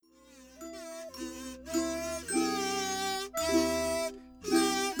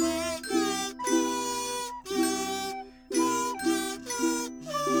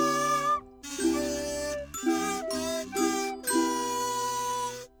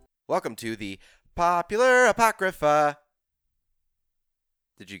Welcome to the Popular Apocrypha.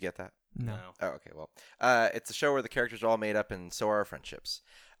 Did you get that? No. Oh, okay. Well, it's a show where the characters are all made up, and so are our friendships.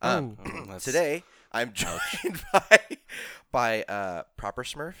 Today, I'm joined by Proper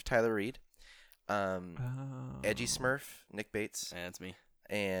Smurf, Tyler Reed, Edgy Smurf, Nick Bates, That's me.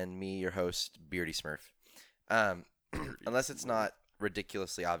 and me, your host, Beardy Smurf. Unless it's not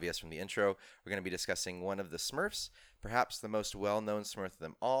ridiculously obvious from the intro, we're going to be discussing one of the Smurfs, perhaps the most well-known Smurf of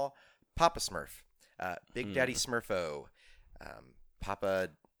them all, Papa Smurf, Big Daddy Smurfo, Papa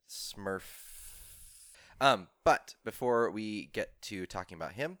Smurf. But before we get to talking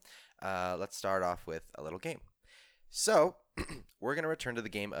about him, let's start off with a little game. So, we're going to return to the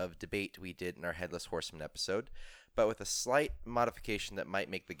game of debate we did in our Headless Horseman episode, but with a slight modification that might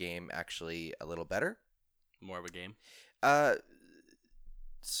make the game actually a little better. More of a game.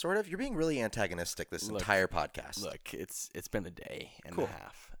 Sort of. You're being really antagonistic this entire podcast. Look, it's been a day and Cool. a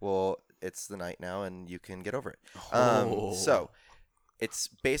half. Well, it's the night now, and you can get over it. Oh. So, it's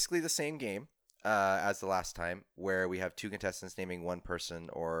basically the same game as the last time, where we have two contestants naming one person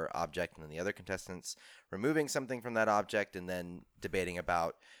or object, and then the other contestants removing something from that object, and then debating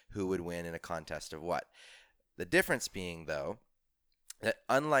about who would win in a contest of what. The difference being, though, that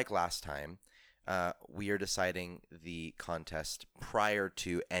unlike last time, we are deciding the contest prior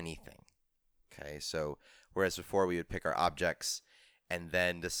to anything. Okay, so whereas before we would pick our objects and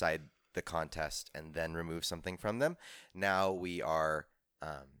then decide the contest and then remove something from them, now we are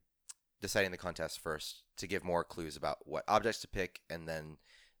deciding the contest first to give more clues about what objects to pick and then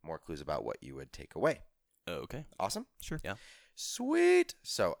more clues about what you would take away. Okay. Awesome? Sure. Yeah. Sweet.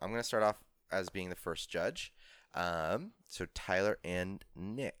 So I'm going to start off as being the first judge. So Tyler and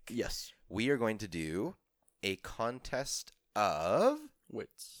Nick. Yes. We are going to do a contest of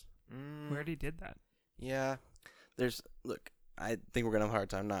Wits. We already did that. Yeah. Look, I think we're going to have a hard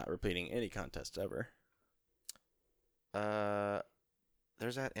time not repeating any contest ever.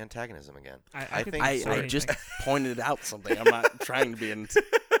 There's that antagonism again. I could think say I anything. just pointed out something. I'm not trying to be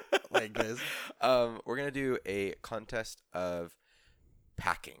like this. We're going to do a contest of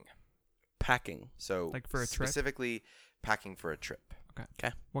packing. Packing. So Like for a trip? specifically packing for a trip.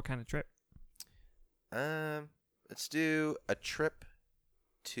 Okay. What kind of trip? Let's do a trip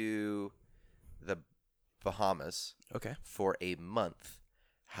to the Bahamas Okay. for a month.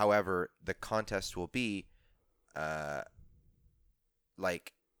 However, the contest will be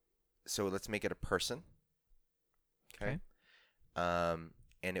so let's make it a person. Okay. And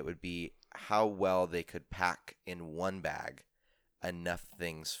it would be how well they could pack in one bag enough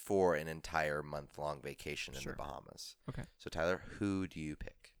things for an entire month-long vacation in Sure. the Bahamas. Okay. So Tyler, who do you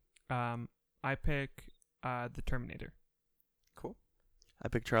pick? I pick the Terminator. Cool. I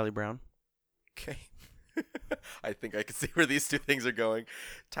picked Charlie Brown. Okay. I think I can see where these two things are going.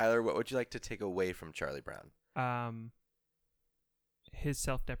 Tyler, what would you like to take away from Charlie Brown? His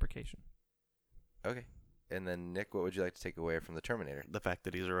self-deprecation. Okay. And then Nick, what would you like to take away from the Terminator? The fact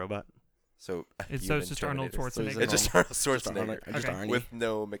that he's a robot. So It's human just Arnold Terminators. So he's Schwarzenegger. It's just Arnold Schwarzenegger Just Okay. Arnie. with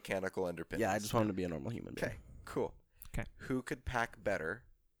no mechanical underpinnings. Yeah, I just want him to be a normal human being. Okay, cool. 'Kay. Who could pack better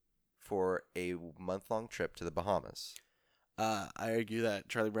for a month-long trip to the Bahamas? I argue that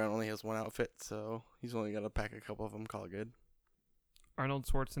Charlie Brown only has one outfit, so he's only got to pack a couple of them, call it good. Arnold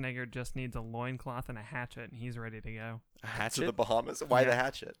Schwarzenegger just needs a loincloth and a hatchet, and he's ready to go. A To hatchet? the Bahamas? Why the Yeah.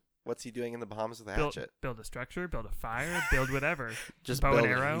 hatchet? What's he doing in the Bahamas with a Build, hatchet? build a structure, build a fire, build whatever. Just bow and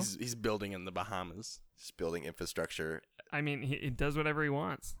building. arrow? He's building in the Bahamas. Just building infrastructure. I mean, he does whatever he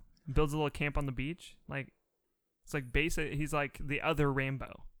wants. Builds a little camp on the beach. It's like basic. He's like the other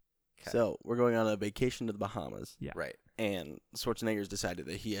Rambo. Okay. So we're going on a vacation to the Bahamas, Yeah. Right. and Schwarzenegger's decided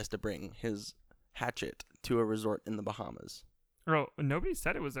that he has to bring his hatchet to a resort in the Bahamas. Oh, nobody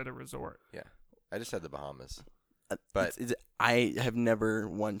said it was at a resort. I just said the Bahamas. But But- I have never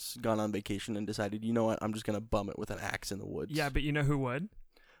once gone on vacation and decided, you know what, I'm just going to bum it with an axe in the woods. Yeah, but you know who would?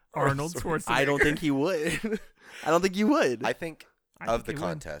 Arnold Arnold Schwarzenegger. Schwarzenegger. I don't think he would. I don't think he would. I think I of think the he would.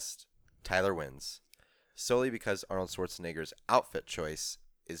 contest, Tyler wins solely because Arnold Schwarzenegger's outfit choice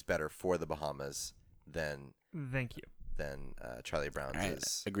is better for the Bahamas than Thank you. Charlie Brown's All right,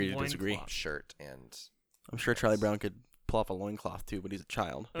 agree to disagree. Loincloth. shirt, and I'm sure Charlie Brown could pull off a loincloth too, but he's a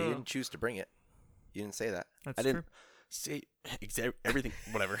child. but he Ugh. didn't choose to bring it. You didn't say that. That's I didn't true. say everything,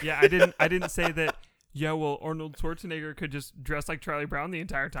 whatever. Yeah, I didn't say that. Yeah, well, Arnold Schwarzenegger could just dress like Charlie Brown the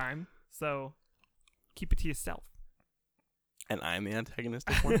entire time. So keep it to yourself. And I'm the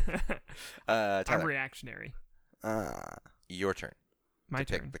antagonistic one. I'm Tyler, reactionary. your turn My to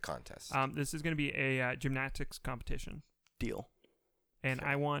turn. pick the contest. This is going to be a gymnastics competition, Deal. and Okay.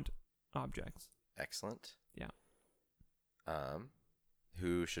 I want objects. Excellent. Yeah.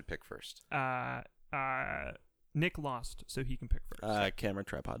 Who should pick first? Nick lost, so he can pick first. Camera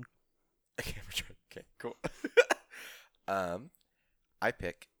tripod. Okay, cool. I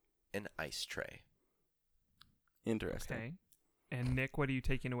pick an ice tray. Interesting. Okay. And Nick, what are you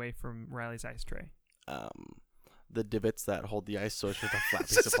taking away from Riley's ice tray? The divots that hold the ice, so it's just a flat It's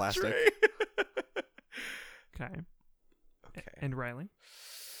piece of just a plastic. tray. Okay. Okay. And Riley?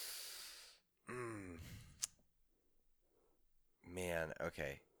 Man,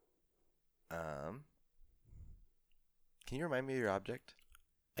 okay. Can you remind me of your object?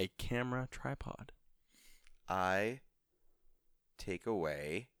 A camera tripod. I take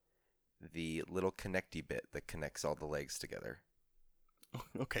away the little connecty bit that connects all the legs together.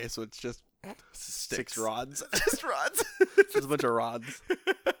 Okay, so it's just Sticks. 6 rods. Just rods. Just a bunch of rods.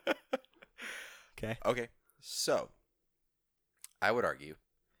 Okay. Okay, so I would argue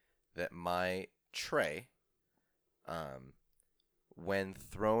that my tray, when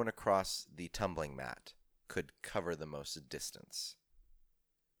thrown across the tumbling mat, could cover the most distance.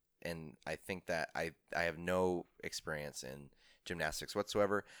 And I think that I have no experience in gymnastics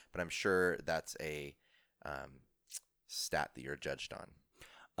whatsoever, but I'm sure that's a stat that you're judged on.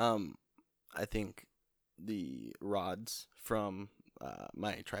 I think the rods from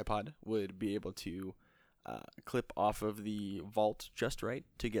my tripod would be able to clip off of the vault just right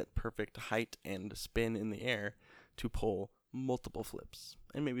to get perfect height and spin in the air to pull multiple flips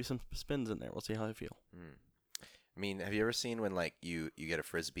and maybe some spins in there. We'll see how I feel. I mean, have you ever seen when like you get a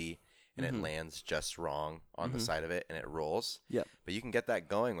frisbee and it lands just wrong on the side of it and it rolls? Yep. But you can get that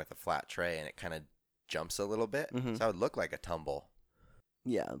going with a flat tray and it kind of jumps a little bit. So that would look like a tumble.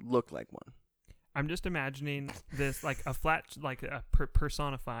 Yeah, look like one. I'm just imagining this like a flat, like a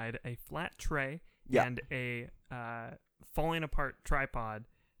personified, a flat tray and a falling apart tripod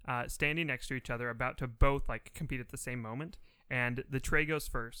standing next to each other, about to both like compete at the same moment. And the tray goes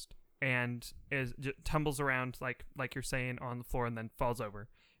first and tumbles around like you're saying on the floor and then falls over.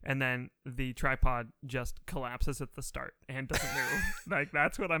 And then the tripod just collapses at the start and doesn't move. Like,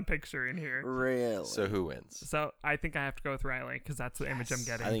 that's what I'm picturing here. Really? So who wins? So I think I have to go with Riley because that's the image I'm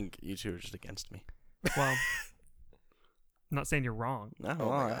getting. I think you two are just against me. Well, I'm not saying you're wrong. No, Oh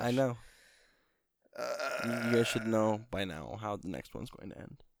my I gosh. know. You guys should know by now how the next one's going to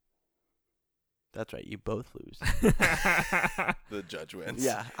end. That's right. You both lose. The judge wins.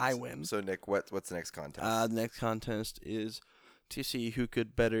 Yeah, I win. So Nick, what's the next contest? The next contest is to see who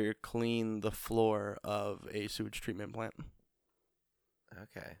could better clean the floor of a sewage treatment plant.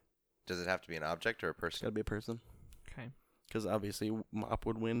 Okay. Does it have to be an object or a It's person? got to be a person. Okay. Because obviously Mop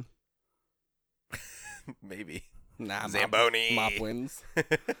would win. Maybe. Nah, Zamboni. Mop wins.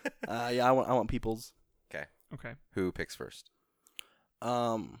 Yeah, I want people's. Okay. Who picks first?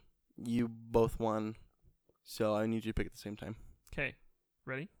 You both won, so I need you to pick at the same time. Okay.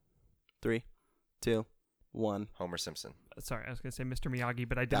 Ready? 3, 2, 1. Homer Simpson. Sorry, I was gonna say Mr. Miyagi,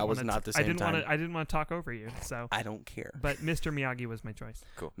 but I didn't. That was wanna not the same time. I didn't want to talk over you. So, I don't care. but Mr. Miyagi was my choice.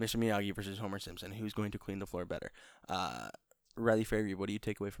 Mr. Miyagi versus Homer Simpson. Who's going to clean the floor better? Riley Fairview, what do you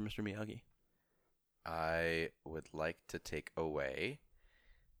take away from Mr. Miyagi? I would like to take away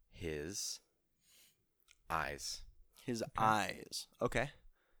his eyes. His eyes. Okay.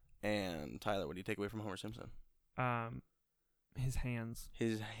 And Tyler, what do you take away from Homer Simpson? His hands.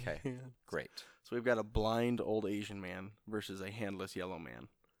 His Okay. hands. Great. So we've got a blind old Asian man versus a handless yellow man.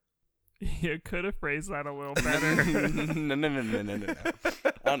 You could have phrased that a little better. No. I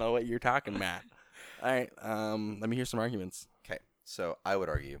don't know what you're talking about. All right. Let me hear some arguments. Okay. So I would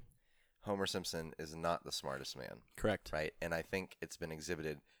argue Homer Simpson is not the smartest man, Correct. right? And I think it's been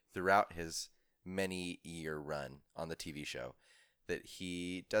exhibited throughout his many-year run on the TV show that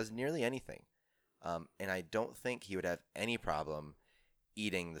he does nearly anything. And I don't think he would have any problem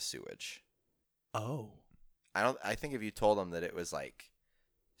eating the sewage. Oh. I think if you told him that it was like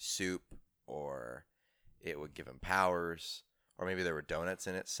soup, or it would give him powers, or maybe there were donuts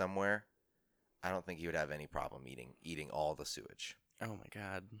in it somewhere, I don't think he would have any problem eating all the sewage. Oh my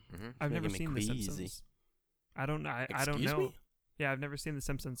God. I've never Making seen me The queasy. Simpsons. I don't know. I don't Excuse know. me? Yeah, I've never seen The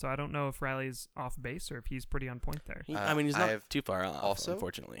Simpsons, so I don't know if Riley's off base or if he's pretty on point there. I mean, he's I not have too far off, also-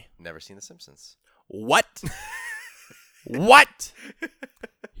 unfortunately. Never seen The Simpsons. What? What?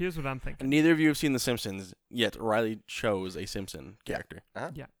 Here's what I'm thinking. Neither of you have seen The Simpsons, yet Riley chose a Simpson character.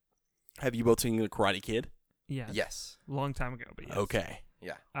 Uh-huh. Yeah. Have you both seen The Karate Kid? Yeah. Yes. Long time ago, but yes. Okay.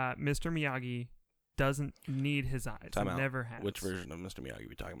 Mr. Miyagi doesn't need his eyes. Time out. Never has. Which version of Mr. Miyagi are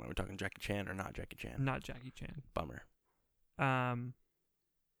we talking about? Are we talking Jackie Chan or not Jackie Chan? Not Jackie Chan. Bummer. Mr.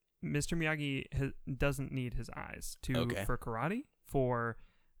 Miyagi doesn't need his eyes for karate, for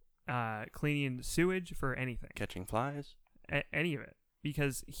cleaning sewage, for anything. Catching flies? Any of it.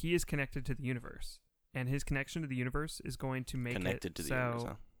 because he is connected to the universe, and his connection to the universe is going to make Connected it to the so. universe,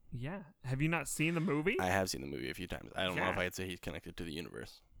 huh? Yeah. Have you not seen the movie? I have seen the movie a few times. I don't know if Yeah. I'd say he's connected to the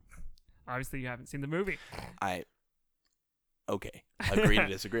universe. Obviously, you haven't seen the movie. Okay. Agree to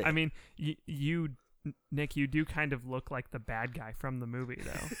disagree. I mean, Nick, you do kind of look like the bad guy from the movie,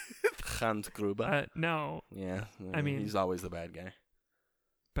 though. Hans Gruber. No, Yeah. I mean- he's always the bad guy.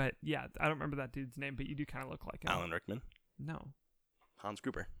 but yeah, I don't remember that dude's name, but you do kind of look like him. Alan Rickman. No. Hans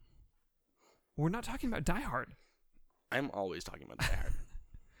Gruber. We're not talking about Die Hard. I'm always talking about Die Hard.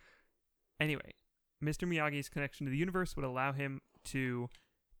 Anyway, Mr. Miyagi's connection to the universe would allow him to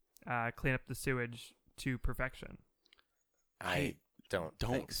clean up the sewage to perfection. I don't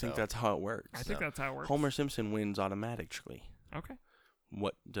think so. that's how it works. I think that's how it works. Homer Simpson wins automatically. Okay.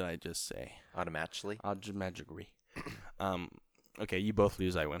 What did I just say? Automatically. Automatically. Okay, you both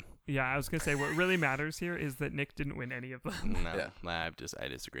lose, I win. Yeah, I was going to say what really matters here is that Nick didn't win any of them. No, Yeah. I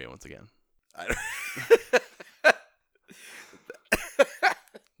disagree once again. I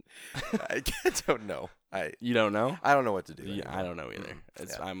don't know. You don't know? I don't know what to do. Yeah, anymore. I don't know either.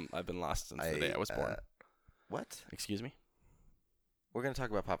 I've been lost since the day I was born. What? Excuse me? We're gonna talk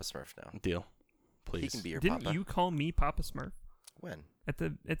about Papa Smurf now. Deal. Please. He can be your Didn't papa. you call me Papa Smurf When? at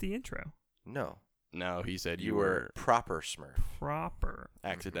the intro? No. No, he said You were proper Smurf. Proper.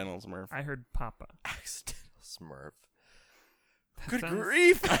 accidental Smurf. I heard Papa. Accidental Smurf. That Good sounds-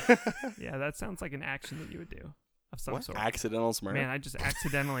 grief! Yeah, that sounds like an action that you would do of some What? sort. Accidental Smurf? Man, I just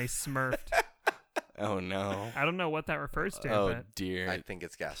accidentally smurfed. Oh, no. I don't know what that refers to, Oh, but dear. I think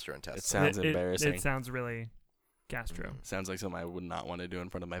it's gastrointestinal. It sounds embarrassing. It sounds really gastro. Sounds like something I would not want to do in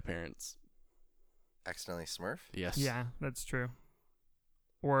front of my parents. Accidentally Smurf? Yes. Yeah, that's true.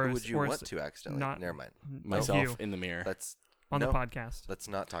 Or Who would you or want to accidentally? not- Never mind. Myself you in the mirror. Let's on no, the podcast. Let's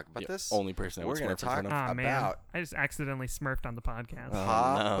not talk about Yeah, this. Only person I We're would gonna Smurf in front of. talk- Ah, man. about- I just accidentally smurfed on the podcast. Oh,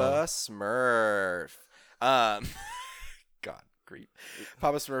 Papa Smurf. God grief.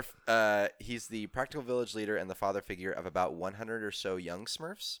 Papa Smurf, he's the practical village leader and the father figure of about 100 or so young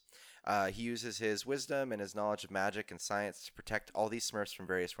Smurfs. He uses his wisdom and his knowledge of magic and science to protect all these Smurfs from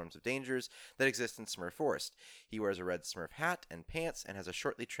various forms of dangers that exist in Smurf Forest. He wears a red Smurf hat and pants and has a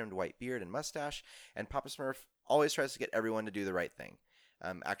shortly trimmed white beard and mustache, and Papa Smurf always tries to get everyone to do the right thing.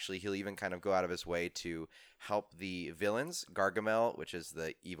 Actually, he'll even kind of go out of his way to help the villains, Gargamel, which is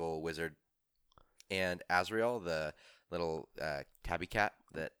the evil wizard, and Azrael, the little tabby cat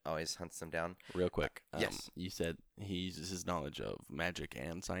that always hunts them down. Real quick. Yes. You said he uses his knowledge of magic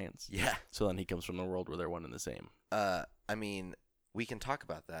and science. Yeah. So then he comes from a world where they're one and the same. I mean, we can talk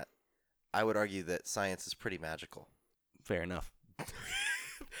about that. I would argue that science is pretty magical. Fair enough.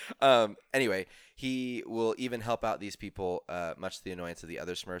 Anyway, he will even help out these people, much to the annoyance of the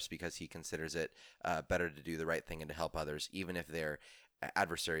other Smurfs, because he considers it better to do the right thing and to help others, even if they're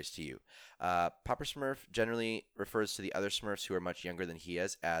adversaries to you. Papa Smurf generally refers to the other Smurfs who are much younger than he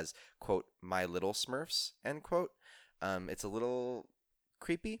is as, quote, my little Smurfs, end quote. It's a little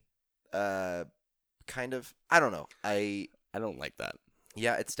creepy. Kind of. I don't know. I don't like that.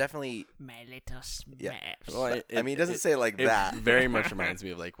 Yeah, it's definitely. My little Smurfs. Yeah. Well, I mean, it doesn't say it like It that. very much reminds me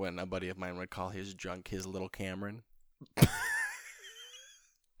of like when a buddy of mine would call his junk his little Cameron. I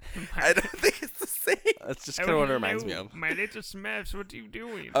don't think it's the same. That's just kind of what it reminds me of. My little Smurfs, what are you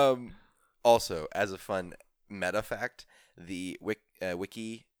doing? Also, as a fun meta fact, the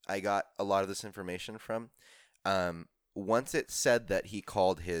wiki I got a lot of this information from. Once it said that he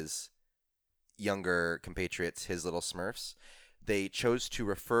called his younger compatriots his little Smurfs, they chose to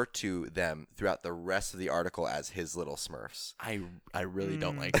refer to them throughout the rest of the article as his little Smurfs. I really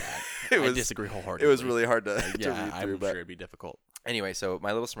don't like that. It I was- disagree wholeheartedly. It was really hard to, to yeah, read I'm through, but sure it'd be difficult. anyway, so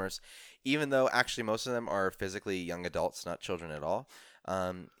My Little Smurfs, even though actually most of them are physically young adults, not children at all,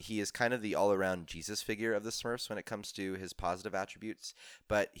 he is kind of the all-around Jesus figure of the Smurfs when it comes to his positive attributes,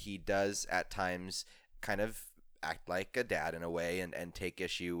 but he does at times kind of act like a dad in a way and take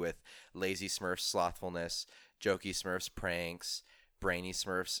issue with lazy Smurfs' slothfulness, jokey Smurfs' pranks, brainy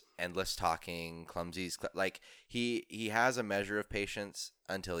Smurfs' endless talking, clumsy's like he has a measure of patience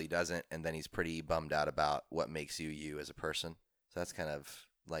until he doesn't, and then he's pretty bummed out about what makes you you as a person. So that's kind of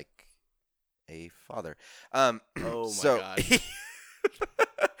like a father. Oh my so, God.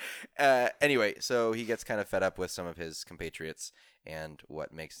 Anyway, so he gets kind of fed up with some of his compatriots and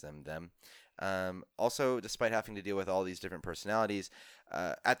what makes them them. Also, despite having to deal with all these different personalities,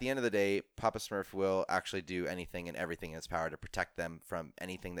 at the end of the day, Papa Smurf will actually do anything and everything in his power to protect them from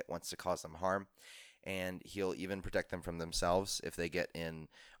anything that wants to cause them harm. And he'll even protect them from themselves if they get in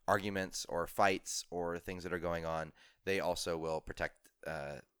arguments or fights or things that are going on. They also will protect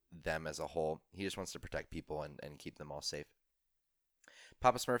them as a whole. He just wants to protect people and keep them all safe.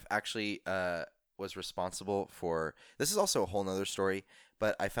 Papa Smurf actually was responsible for. This is also a whole nother story,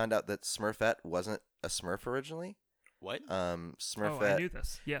 but I found out that Smurfette wasn't a Smurf originally. What? Smurfette. Oh, I knew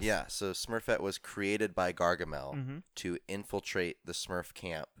this. Yes. Yeah, so Smurfette was created by Gargamel Mm-hmm. to infiltrate the Smurf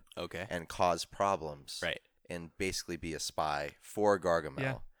camp Okay. and cause problems. Right. And basically be a spy for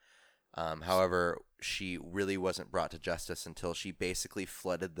Gargamel. Yeah. However, she really wasn't brought to justice until she basically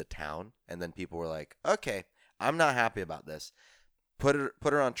flooded the town, and then people were like, "Okay, I'm not happy about this. Put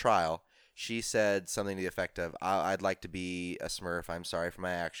her on trial." She said something to the effect of, "I'd like to be a Smurf. I'm sorry for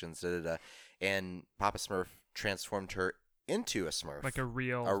my actions." Da, da, da. And Papa Smurf transformed her into a Smurf, Like a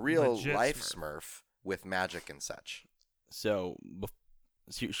real real life Smurf. Smurf with magic and such. So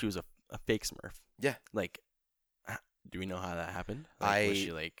she was a fake Smurf. Yeah. Like, do we know how that happened? Like, was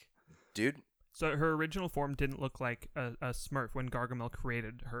she like, Dude. So her original form didn't look like a Smurf when Gargamel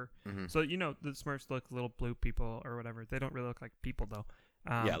created her. Mm-hmm. So the Smurfs look little blue people or whatever. They don't really look like people though.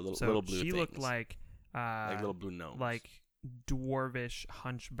 little blue She looked things. like little blue gnomes? like dwarvish,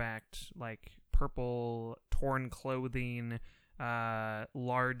 hunchbacked, like purple, torn clothing,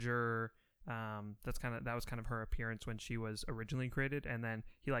 larger. That was kind of her appearance when she was originally created, and then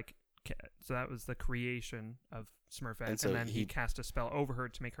he so that was the creation of Smurfette, And so and then he he- cast a spell over her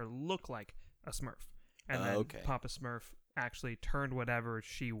to make her look like a Smurf, and then Okay. Papa Smurf actually turned whatever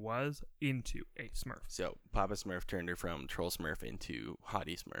she was into a Smurf. So Papa Smurf turned her from Troll Smurf into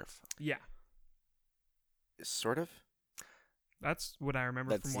Hottie Smurf. Yeah, Sort of. that's what I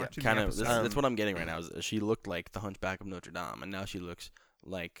remember That's from watching kind the of episode. that's what I'm getting right now. Is she looked like the Hunchback of Notre Dame, and now she looks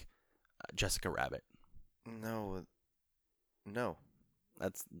like Jessica Rabbit. No.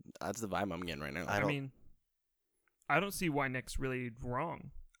 That's the vibe I'm getting right now. I mean, I don't see why Nick's really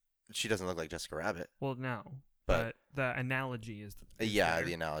wrong. She doesn't look like Jessica Rabbit. Well, no, But- but the analogy is Yeah, fair.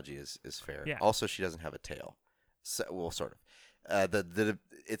 the analogy is fair. Yeah. Also, she doesn't have a tail. So, well, sort of.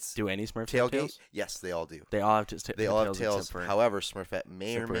 It's Do any Smurfs have tailgate. tails? Yes, they all do. They all have They all have tails. tails. except for- However, Smurfette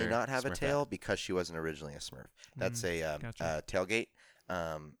may or except may for not have a Smurfette. tail because she wasn't originally a Smurf. That's gotcha. tailgate.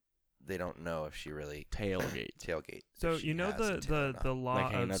 They don't know if she really tailgate. tailgate. So if she you know has a tail or not. the law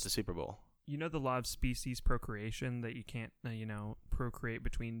Like hanging of out the Super Bowl. you know the law of species procreation, that you can't procreate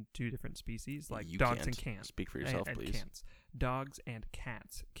between two different species, like You dogs and can't. cats. Speak for yourself, and please. cats. Dogs and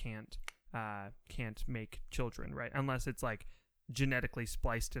cats can't make children, right? Unless it's like genetically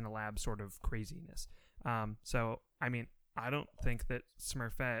spliced in a lab sort of craziness. So I mean, I don't think that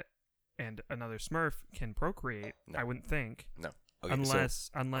Smurfette and another Smurf can procreate. No. I wouldn't think, Okay,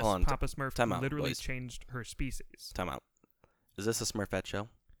 unless hold on, Papa Smurf time out, literally boys. changed her species. so time out. Is this a Smurfette show?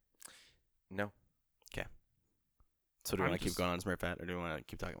 No. So do we I'm want to keep just- going on Smurfette, or do we want to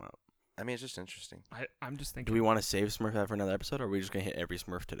keep talking about? I mean, it's just interesting. I'm just Do thinking. we want to save Smurfette for another episode, or are we just gonna hit every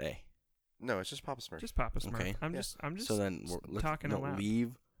Smurf today? No, it's just Papa Smurf. Just Papa Smurf. Okay. I'm Yeah. just So then let's talking aloud.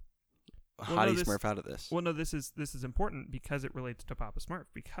 leave no, Hottie this- Smurf out of this. Well, no, this is important because it relates to Papa Smurf.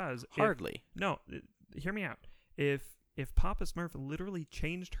 Because Hardly. hear me out. If Papa Smurf literally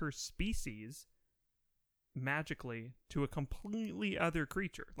changed her species magically to a completely other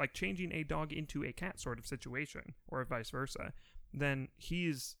creature, like changing a dog into a cat sort of situation, or vice versa, then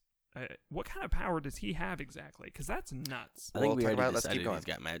he's what kind of power does he have exactly? Because that's nuts. I think We'll we talk already about it. Let's keep decided going. he's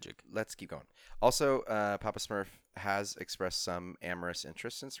got magic. Let's keep going. Also, Papa Smurf has expressed some amorous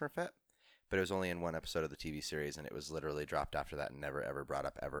interest in Smurfette, but it was only in one episode of the TV series, and it was literally dropped after that and never ever brought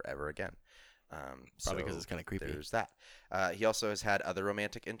up ever again. Probably 'cause so it's kinda creepy. There's that. He also has had other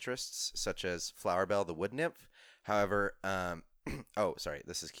romantic interests, such as Flowerbell the wood nymph. However, oh, sorry,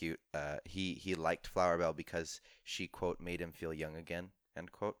 this is cute. He liked Flowerbell because she, quote, made him feel young again,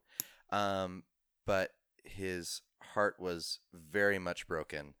 end quote. But his heart was very much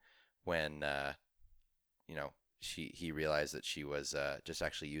broken when, he realized that she was just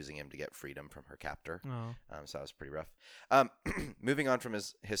actually using him to get freedom from her captor. Oh, So that was pretty rough. Moving on from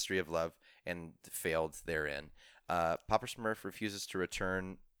his history of love and failed therein, Papa Smurf refuses to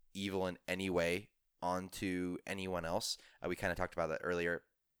return evil in any way onto anyone else. We kind of talked about that earlier.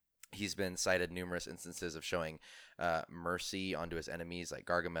 He's been cited numerous instances of showing mercy onto his enemies like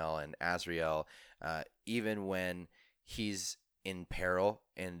Gargamel and Azrael, even when he's in peril,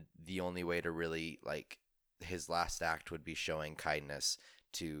 and the only way to really his last act would be showing kindness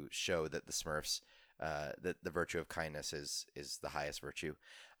to show that the Smurfs, that the virtue of kindness is the highest virtue.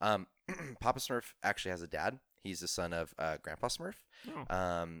 Papa Smurf actually has a dad. He's the son of Grandpa Smurf.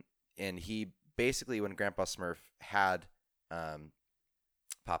 oh. And he basically, when Grandpa Smurf had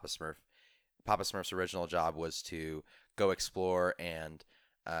Papa Smurf's original job was to go explore and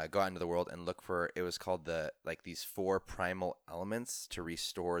go out into the world and look for, it was called these 4 primal elements to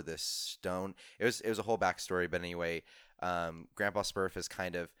restore this stone. It was a whole backstory, but anyway, Grandpa Smurf is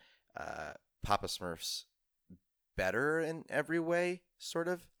kind of Papa Smurf's better in every way, sort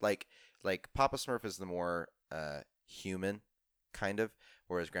of. Like Papa Smurf is the more human, kind of,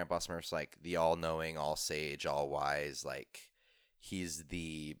 whereas Grandpa Smurf's like the all-knowing, all-sage, all-wise, like he's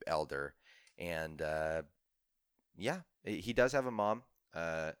the elder. And yeah, he does have a mom.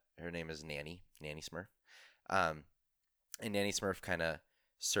 Her name is Nanny Smurf. And Nanny Smurf kind of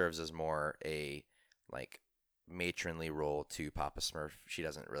serves as more a like matronly role to Papa Smurf. She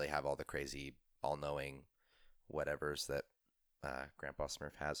doesn't really have all the crazy, all-knowing whatevers that Grandpa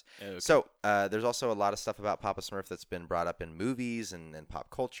Smurf has. Okay. So there's also a lot of stuff about Papa Smurf that's been brought up in movies and pop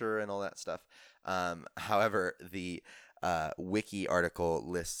culture and all that stuff. However, the wiki article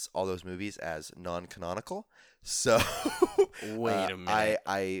lists all those movies as non-canonical. So Wait a minute.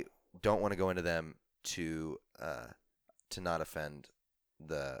 I don't want to go into them to not offend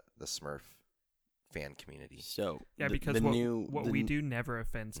the Smurf fan community. So Yeah, the- because the what, new what the we n- do never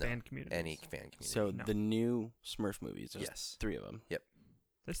offends No, fan community. Any fan community. So No. the new Smurf movies. There's yes. 3 of them.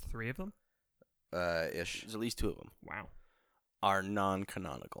 There's 3 of them? Ish. There's at least 2 of them Wow. are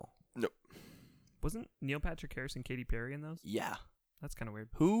non-canonical. Wasn't Neil Patrick Harris and Katy Perry in those? Yeah. That's kind of weird.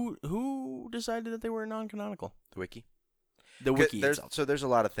 Who decided that they were non-canonical? The wiki. The wiki There's itself. there's a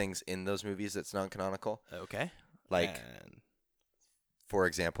lot of things in those movies that's non-canonical. Okay. Like And for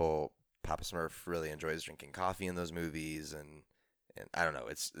example, Papa Smurf really enjoys drinking coffee in those movies, and I don't know.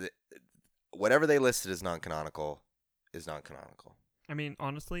 It's whatever they listed as non-canonical is non-canonical. I mean,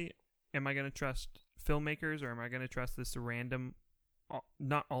 honestly, am I going to trust filmmakers, or am I going to trust this random,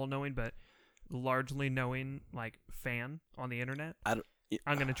 not all-knowing, but largely knowing, like, fan on the internet?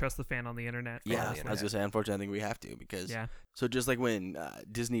 I'm going to trust the fan on the internet. yeah, honestly. I was gonna say, unfortunately, I think we have to because Yeah. so just like when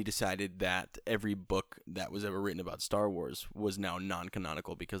Disney decided that every book that was ever written about Star Wars was now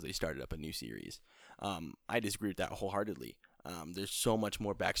non-canonical because they started up a new series. I disagree with that wholeheartedly. There's so much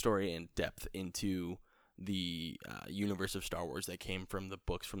more backstory and depth into the universe of Star Wars that came from the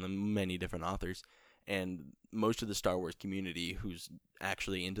books from the many different authors, and most of the Star Wars community who's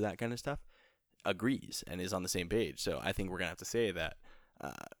actually into that kind of stuff agrees and is on the same page. So I think we're gonna have to say that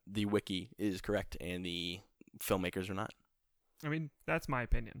the wiki is correct and the filmmakers are not. I mean, that's my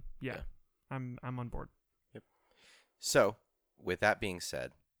opinion. Yeah. Yeah. I'm on board. So, with that being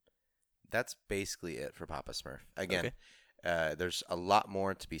said, that's basically it for Papa Smurf. Again, there's a lot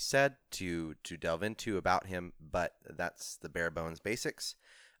more to be said to delve into about him, but that's the bare bones basics.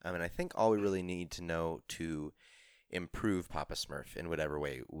 And I think all we really need to know to improve Papa Smurf in whatever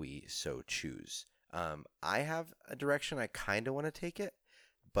way we so choose. I have a direction I kind of want to take it,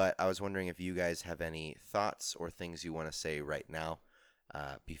 but I was wondering if you guys have any thoughts or things you want to say right now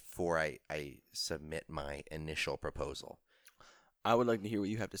before I submit my initial proposal. I would like to hear what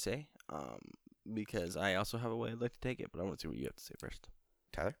you have to say, because I also have a way I'd like to take it, but I want to see what you have to say first.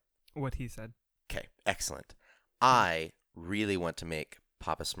 Tyler? What he said. Okay, excellent. I really want to make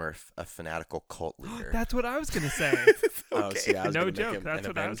Papa Smurf a fanatical cult leader. That's what I was going to say. Oh, see, I was No gonna joke, make him that's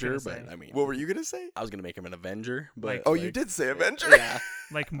an what I was Avenger, gonna say. but I mean, What were you gonna say? I was gonna make him an Avenger, but Like- Oh, you did say Avenger. Yeah,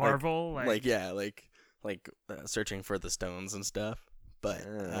 Like Marvel. like searching for the stones and stuff. But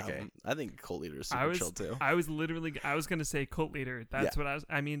Okay. I think cult leader is I super was chill too. I was going to say cult leader. That's what I was.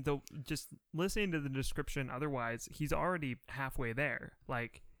 I mean, just listening to the description. Otherwise, he's already halfway there.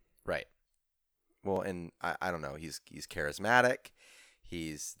 Like, Right. Well, and I don't know. He's charismatic.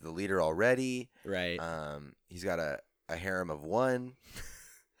 He's the leader already. Right. He's got a harem of one,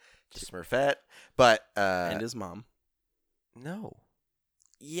 just Smurfette. But and his mom. no,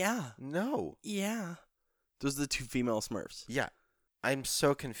 Yeah. yeah. Those are the 2 female Smurfs. Yeah. I'm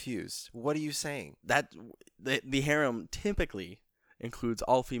so confused. What are you saying? That the harem typically includes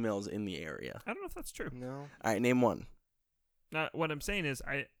all females in the area. I don't know if that's true. No. All right, name one. What I'm saying is,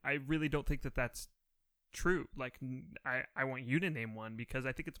 I really don't think that that's true. Like, I want you to name one, because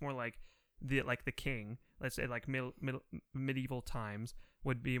I think it's more like the king. Let's say like medieval times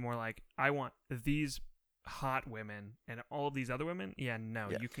would be more like, I want these hot women and all of these other women. Yeah, no,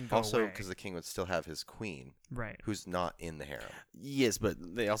 Yeah. you can go Also, away. because the king would still have his queen, Right. who's not in the harem. Yes, but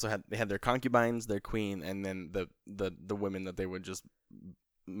they also had their concubines, their queen, and then the women that they would just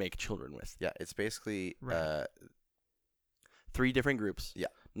make children with. Yeah, it's basically Right. 3 different groups. Yeah.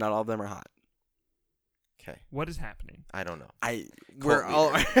 Not all of them are hot. okay. What is happening? I don't know. We're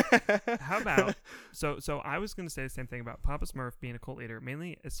all. How about so I was going to say the same thing about Papa Smurf being a cult leader,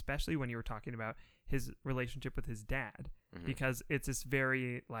 mainly especially when you were talking about his relationship with his dad, Mhm. because it's this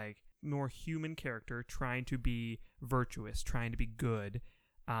very like more human character trying to be virtuous, trying to be good,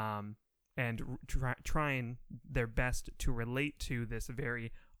 and trying their best to relate to this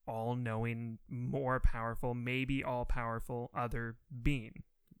very all-knowing, more powerful, maybe all-powerful other being,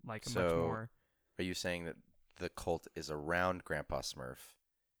 like a much So- more. Are you saying that the cult is around Grandpa Smurf,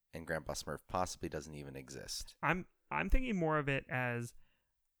 and Grandpa Smurf possibly doesn't even exist? I'm thinking more of it as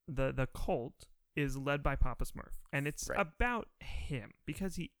the cult is led by Papa Smurf, and it's Right. about him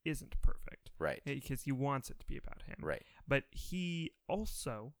because he isn't perfect, Right. because he wants it to be about him. Right. But he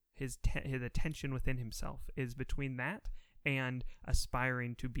also his attention within himself is between that and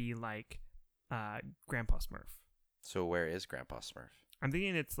aspiring to be like Grandpa Smurf. So where is Grandpa Smurf? I'm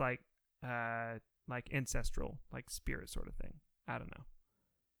thinking it's like ancestral, like spirit sort of thing. I don't know.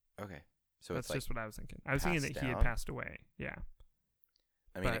 Okay. So That's it's like, just what I was thinking. I was thinking passed that he had down? passed away. Yeah.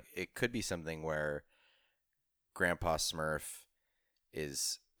 I mean, but- it could be something where Grandpa Smurf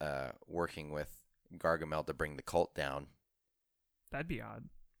is working with Gargamel to bring the cult down. That'd be odd.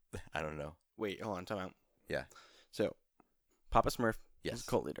 I don't know. Wait, hold on, time out. Yeah. So, Papa Smurf Yes. is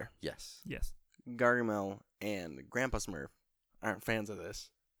cult leader. Yes. Yes. Gargamel and Grandpa Smurf aren't fans of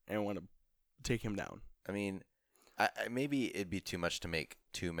this and want to take him down. I mean, maybe it'd be too much to make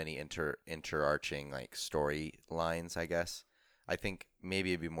too many interarching like storylines, I guess. I think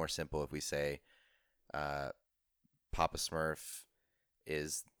maybe it'd be more simple if we say Papa Smurf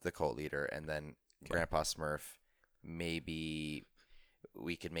is the cult leader, and then Okay. Grandpa Smurf, maybe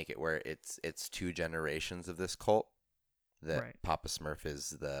we could make it where it's two generations of this cult. That Right. Papa Smurf is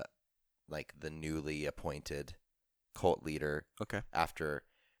the newly appointed cult leader Okay. after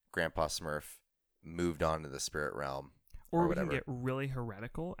Grandpa Smurf moved on to the spirit realm. Or Or we can whatever. get really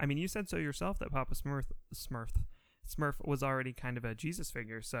heretical. I mean, you said so yourself that Papa Smurf was already kind of a Jesus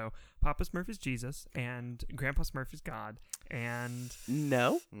figure. So Papa Smurf is Jesus, and Grandpa Smurf is God, and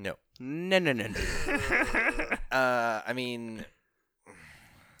No. No. No. I mean,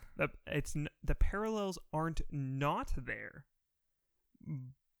 the parallels aren't not there,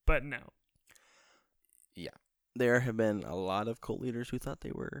 but no. There have been a lot of cult leaders who thought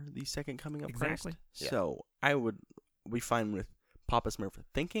they were the second coming of Exactly. Christ. Yeah. So I would be fine with Papa Smurf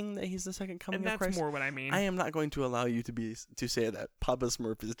thinking that he's the second coming And of that's Christ. more what I mean. I am not going to allow you to say that Papa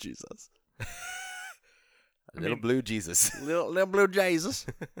Smurf is Jesus. little mean- blue Jesus. little blue Jesus.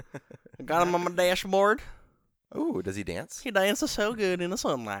 I got him on my dashboard. Oh, does he dance? He dances so good in the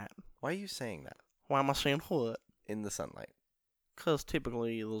sunlight. Why are you saying that? Why am I saying what? In the sunlight. Because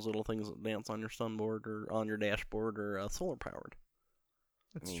typically those little things that dance on your sunboard or on your dashboard are solar powered.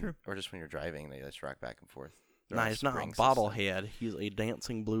 That's true. Or just when you're driving, they just rock back and forth. They're Nah, on he's not a spring system. bobblehead. He's a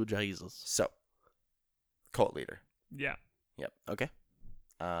dancing blue Jesus. So, cult leader. Yeah. Okay.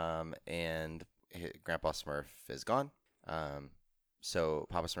 And Grandpa Smurf is gone. So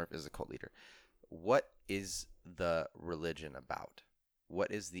Papa Smurf is a cult leader. What is the religion about?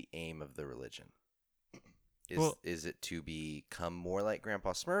 What is the aim of the religion? Is it to become more like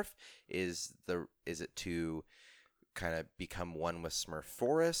Grandpa Smurf? Is it to kind of become one with Smurf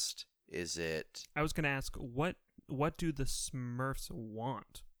Forest? Is it I was gonna ask what do the Smurfs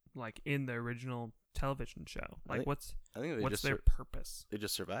want, like in the original television show? I Like think- what's I think what's their purpose? they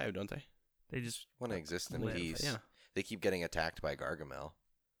just survive, don't they? They just want to exist in live. peace? Yeah. They keep getting attacked by Gargamel,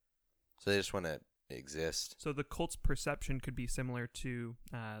 so they just want to exist. So the cult's perception could be similar to,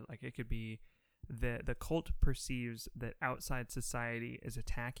 like it could be the cult perceives that outside society is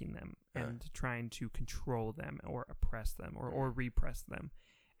attacking them and trying to control them or oppress them or repress them.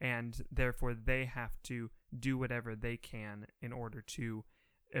 And therefore they have to do whatever they can in order to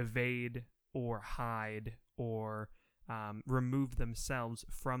evade or hide or remove themselves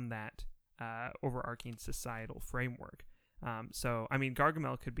from that overarching societal framework. So, I mean,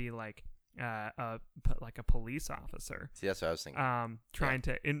 Gargamel could be like a police officer, See, that's what I was thinking. trying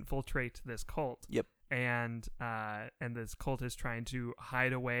to infiltrate this cult. Yep. And this cult is trying to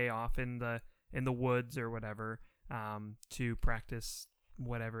hide away off in the woods or whatever, to practice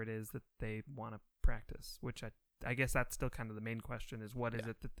whatever it is that they want to practice. Which I guess that's still kind of the main question: is what is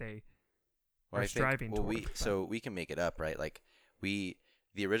it that they are striving toward? So we can make it up, right? Like the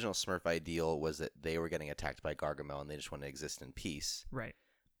original Smurf ideal was that they were getting attacked by Gargamel and they just want to exist in peace. Right.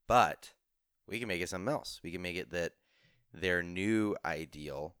 But we can make it something else. We can make it that their new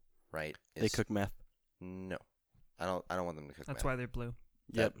ideal, right? They cook meth. No, I don't want them to cook. That's meth. why they're blue.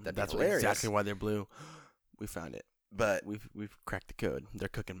 Yep, that'd be that's hilarious. exactly why they're blue. We found it. But We've cracked the code. They're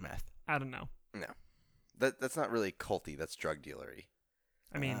cooking meth. I don't know. that's not really culty. That's drug dealery.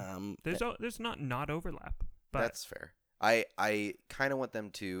 I mean, there's not overlap, but That's fair. I kind of want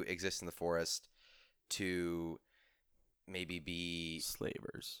them to exist in the forest to maybe be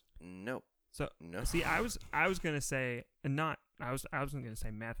slavers. no. So No. see, I was gonna say not. I wasn't gonna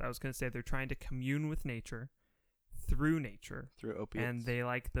say meth. I was gonna say they're trying to commune with nature through nature, through opiates. and they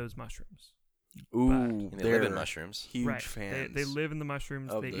like those mushrooms. Ooh, And they live in they're mushrooms. huge right. fans. They live in the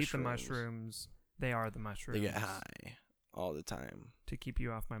mushrooms. of They the eat the shrooms. mushrooms. They are the mushrooms. They get high all the time. To keep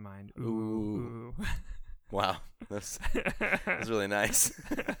you off my mind. Ooh. Ooh. Wow, that's really nice.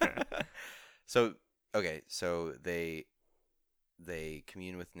 So they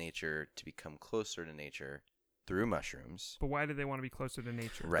commune with nature to become closer to nature through mushrooms. But why do they want to be closer to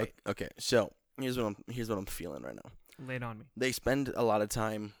nature? Right. Okay, so here's what I'm feeling right now. Lay it on me. They spend a lot of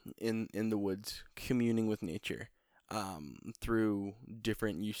time in the woods communing with nature, through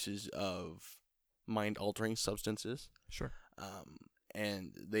different uses of mind-altering substances. Sure.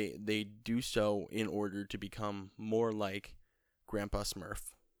 And they do so in order to become more like Grandpa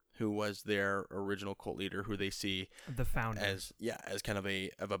Smurf, who was their original cult leader, who they see The founder. as kind of a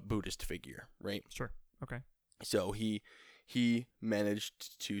Buddhist figure, right? Sure. Okay. So he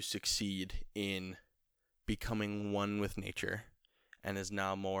managed to succeed in becoming one with nature, and is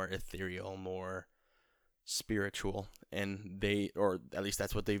now more ethereal, more spiritual, and or at least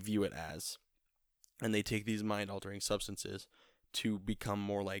that's what they view it as. And they take these mind-altering substances to become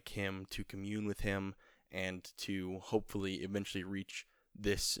more like him, to commune with him, and to hopefully eventually reach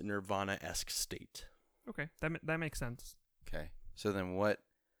this nirvana-esque state. Okay. That makes sense. Okay. So then what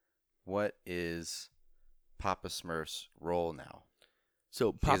is Papa Smurf's role now?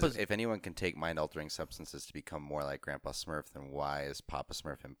 So Because if anyone can take mind-altering substances to become more like Grandpa Smurf, then why is Papa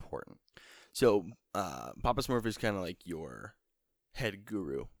Smurf important? So Papa Smurf is kind of like your head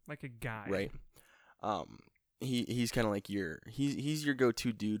guru, Like a guy. right? He's kind of like he's your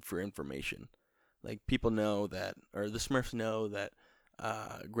go-to dude for information. Like people know that, or the Smurfs know that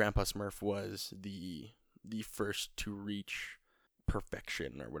Grandpa Smurf was the first to reach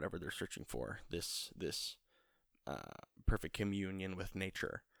perfection, or whatever they're searching for. This perfect communion with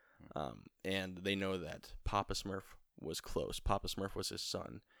nature, and they know that Papa Smurf was close. Papa Smurf was his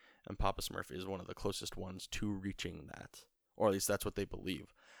son, and Papa Smurf is one of the closest ones to reaching that, or at least that's what they believe.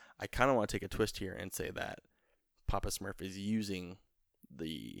 I kind of want to take a twist here and say that Papa Smurf is using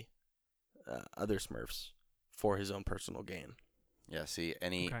the other Smurfs for his own personal gain. Yeah, see,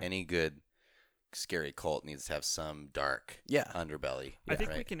 any good scary cult needs to have some dark underbelly. I think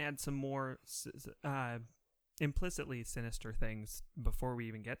right? we can add some more implicitly sinister things before we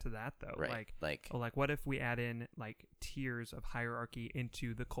even get to that, though. Right. Like what if we add in like tiers of hierarchy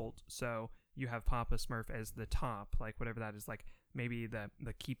into the cult? So you have Papa Smurf as the top, like whatever that is, like maybe the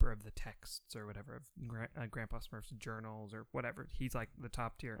keeper of the texts or whatever of Grandpa Smurf's journals or whatever. He's like the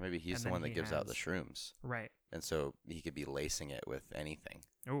top tier. Maybe he's And the then one that he gives out the has- shrooms, Right. and so he could be lacing it with anything.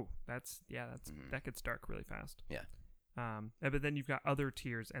 Oh, that gets dark really fast. Yeah. But then you've got other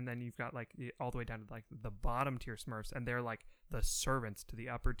tiers, and then you've got like all the way down to like the bottom tier Smurfs, and they're like the servants to the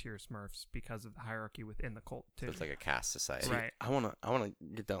upper tier Smurfs because of the hierarchy within the cult too. So it's like a caste society. Right. I wanna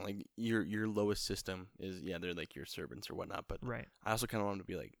get down, like your lowest system is they're like your servants or whatnot, but Right. I also kind of want them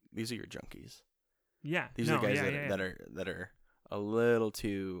to be like, these are your junkies. Yeah. These are the guys that are a little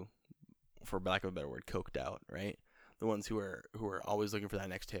too, for lack of a better word, coked out, right? The ones who are always looking for that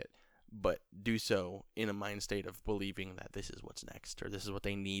next hit, but do so in a mind state of believing that this is what's next, or this is what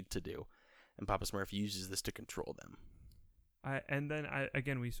they need to do, and Papa Smurf uses this to control them. And then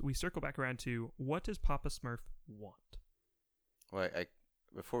again we circle back around to, what does Papa Smurf want? Well,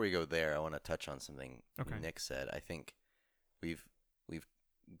 before we go there, I want to touch on something Okay. Nick said. I think we've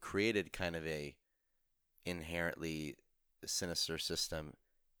created kind of a inherently sinister system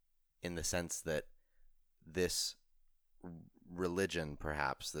in the sense that this religion,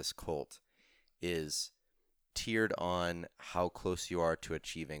 perhaps this cult, is tiered on how close you are to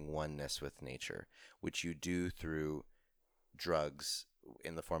achieving oneness with nature, which you do through drugs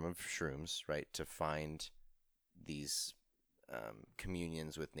in the form of shrooms, right, to find these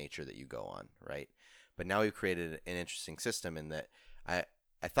communions with nature that you go on, right? But now we've created an interesting system in that I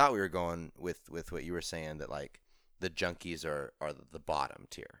thought we were going with what you were saying, that like the junkies are the bottom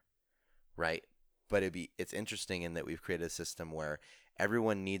tier, right? But it's interesting in that we've created a system where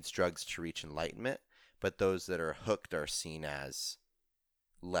everyone needs drugs to reach enlightenment, but those that are hooked are seen as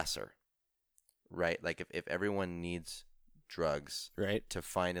lesser, right? Like if everyone needs drugs Right. to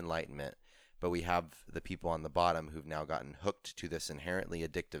find enlightenment, but we have the people on the bottom who've now gotten hooked to this inherently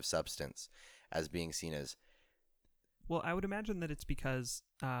addictive substance as being seen as... Well, I would imagine that it's because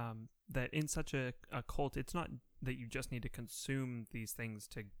that in such a cult, it's not that you just need to consume these things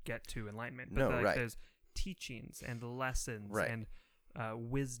to get to enlightenment, but No, that right. there's teachings and lessons Right. and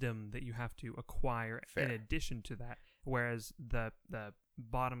wisdom that you have to acquire Fair. in addition to that. Whereas the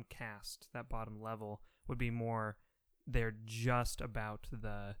bottom caste, that bottom level, would be more, they're just about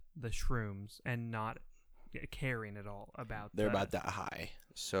the shrooms and not caring at all about They're about that high.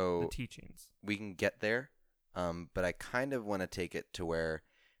 the So teachings. we can get there, but I kind of want to take it to where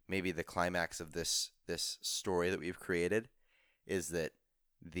maybe the climax of this story that we've created is that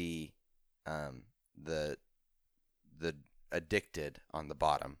the addicted on the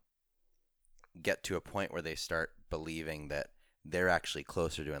bottom get to a point where they start believing that they're actually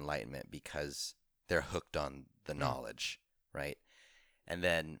closer to enlightenment because they're hooked on the knowledge, right? And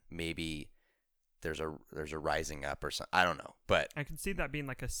then maybe there's a rising up or something. I don't know, but I can see that being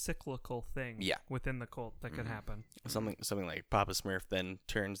like a cyclical thing Yeah. within the cult that could Mhm. happen. Something like Papa Smurf then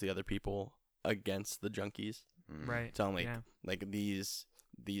turns the other people against the junkies. Right. Telling Yeah. like these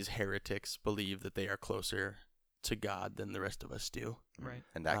heretics believe that they are closer to God than the rest of us do. Right.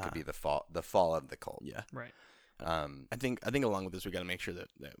 and that could be the fall of the cult. Yeah. Right. I think along with this we got to make sure that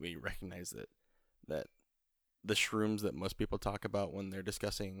we recognize that the shrooms that most people talk about when they're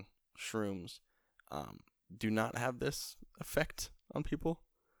discussing shrooms do not have this effect on people.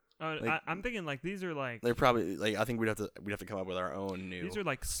 Like- I'm thinking like these are like They're probably like I think we'd have to come up with our own new. these are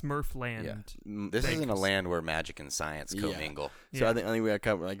like Smurf land. Yeah. This Things. isn't a land where magic and science Yeah. commingle. So Yeah. I think we got to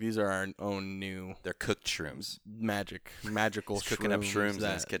cover like these are our own new They're cooked shrooms. magical He's cooking up shrooms in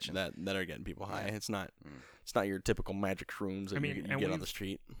that, his kitchen. that are getting people high. Yeah. It's not Mm. it's not your typical magic shrooms that I mean, you and get on we've- the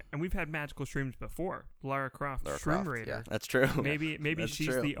street. And we've had magical shrooms before. Lara Croft, Lara Shroom Croft, Raider. yeah. That's true. Maybe That's she's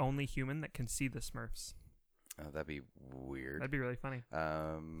true. the only human that can see the Smurfs. Oh, that'd be weird. That'd be really funny.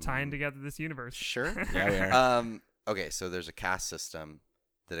 Um, Tying together this universe. Sure. Yeah, we are. Okay, so there's a caste system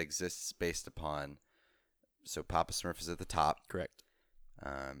that exists based upon. So Papa Smurf is at the top. Correct.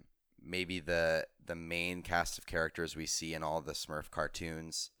 Maybe the main cast of characters we see in all the Smurf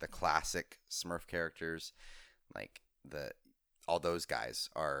cartoons, the classic Smurf characters, like all those guys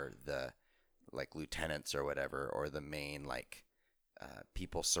are the like lieutenants or whatever, or the main like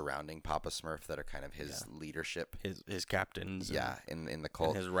people surrounding Papa Smurf that are kind of his leadership. His captains. Yeah, in the And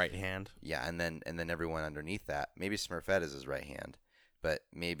cult. his right hand. Yeah, and then everyone underneath that. Maybe Smurfette is his right hand, but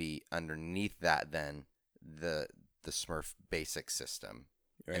maybe underneath that then the Smurf basic system,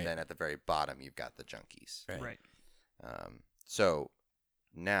 Right. and then at the very bottom you've got the junkies. Right. So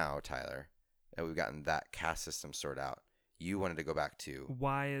now Tyler, that we've gotten that caste system sorted out, you wanted to go back to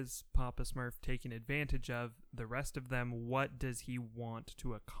Why is Papa Smurf taking advantage of the rest of them? What does he want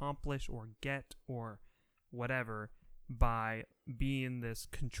to accomplish or get or whatever by being this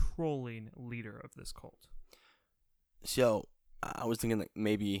controlling leader of this cult? So I was thinking like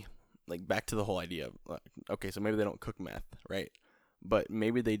maybe like back to the whole idea of like, okay, so maybe they don't cook meth, right? But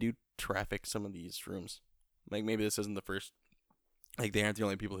maybe they do traffic some of these shrooms. Like maybe this isn't the first. Like they aren't the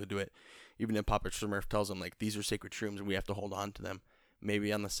only people who do it. Even if Papa Smurf tells them like these are sacred shrooms and we have to hold on to them,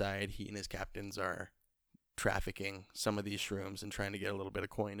 maybe on the side he and his captains are trafficking some of these shrooms and trying to get a little bit of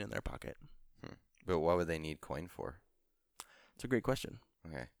coin in their pocket. But what would they need coin for? It's a great question.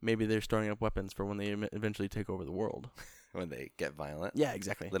 Okay. Maybe they're storing up weapons for when they eventually take over the world. When they get violent? Yeah,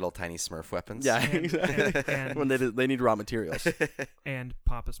 exactly. Little tiny Smurf weapons? Yeah, And- exactly. and- When they need raw materials. And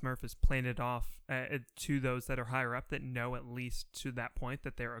Papa Smurf is playing it off to those that are higher up that know at least to that point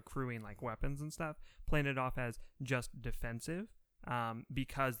that they're accruing like weapons and stuff, playing it off as just defensive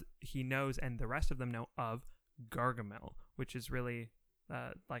because he knows and the rest of them know of Gargamel, which is really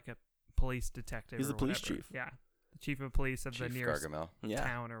like a police detective. He's or the police whatever. chief. Yeah. The chief of police of Chief the nearest Gargamel Yeah.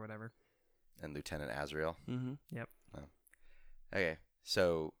 town or whatever. and Lieutenant Azrael. Mm-hmm. Okay,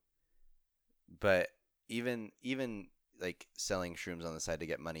 so, but even like selling shrooms on the side to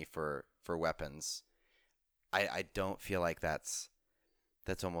get money for weapons, I don't feel like that's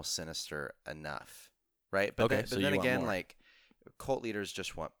almost sinister enough, right? But Okay, then, so but then you want again, more. like cult leaders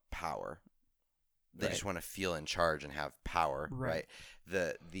just want power. They Right. just want to feel in charge and have power, Right.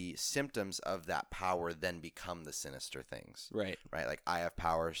 right? The symptoms of that power then become the sinister things, Right. right? Like I have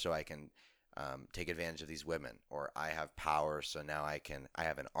power, so I can take advantage of these women, or I have power, so now I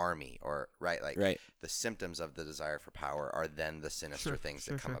have an army, or right, like Right. the symptoms of the desire for power are then the sinister Sure, things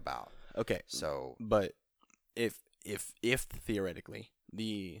sure, that come sure. about. Okay. So But if theoretically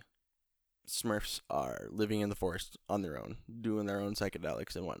the Smurfs are living in the forest on their own, doing their own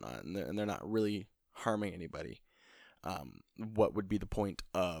psychedelics and whatnot, and they're not really harming anybody, what would be the point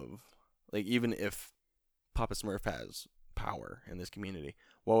of like even if Papa Smurf has power in this community,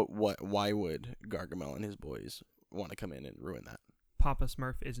 why would Gargamel and his boys want to come in and ruin that? Papa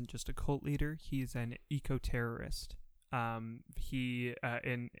Smurf isn't just a cult leader; he's an eco-terrorist. He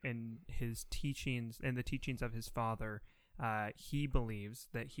in his teachings, in the teachings of his father, he believes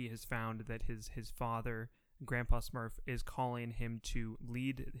that he has found that his father, Grandpa Smurf, is calling him to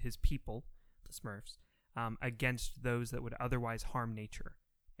lead his people, the Smurfs, against those that would otherwise harm nature.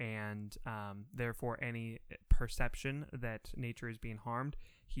 and therefore any perception that nature is being harmed,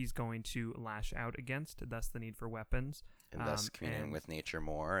 he's going to lash out against, thus the need for weapons. And thus communing with nature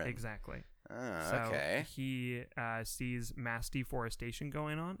more. And, Exactly. Oh, So okay. he sees mass deforestation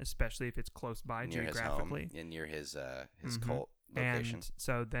going on, especially if it's close by Near his geographically. home and near his Mhm. cult location. And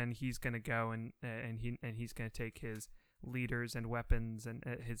so then he's going to go and he's going to take his leaders and weapons and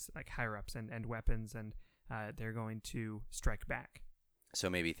his like higher ups and weapons, and they're going to strike back. So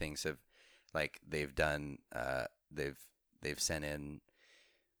maybe things have, like, they've done, they've sent in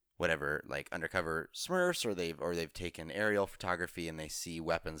whatever, like undercover Smurfs, or they've taken aerial photography and they see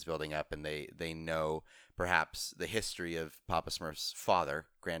weapons building up, and they know perhaps the history of Papa Smurf's father,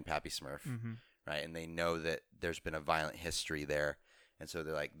 Grandpappy Smurf, Mm-hmm. right? And they know that there's been a violent history there, and so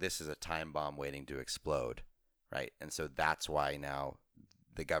they're like, this is a time bomb waiting to explode, right? And so that's why now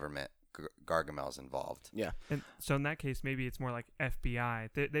the government, Gargamel's involved. Yeah. And so in that case, maybe it's more like FBI.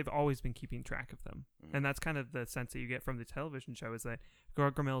 They've always been keeping track of them. Mhm. And that's kind of the sense that you get from the television show, is that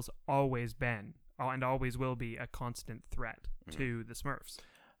Gargamel's always been and always will be a constant threat to the Smurfs.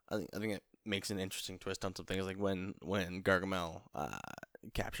 I think it makes an interesting twist on some things, like when Gargamel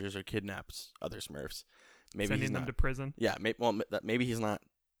captures or kidnaps other Smurfs. Maybe Sending he's them not. to prison. Yeah, maybe he's not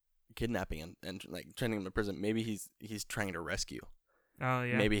kidnapping and like sending them to prison. Maybe he's trying to rescue. Oh,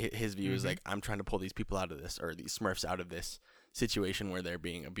 yeah. Maybe his view is Mhm. like, I'm trying to pull these people out of this, or these Smurfs out of this situation where they're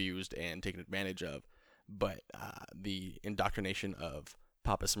being abused and taken advantage of. But the indoctrination of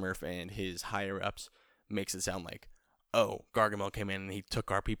Papa Smurf and his higher ups makes it sound like, oh, Gargamel came in and he took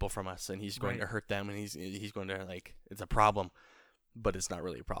our people from us, and he's going to Right. hurt them, and he's going to, like, it's a problem, but it's not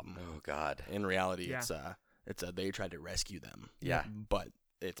really a problem. Oh God. In reality, Yeah. it's they tried to rescue them. Yeah. But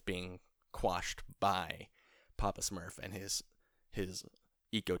it's being quashed by Papa Smurf and his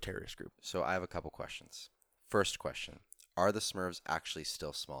eco-terrorist group. So I have a couple questions. First question: are the Smurfs actually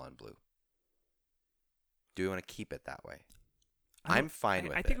still small and blue? Do we want to keep it that way? I'm fine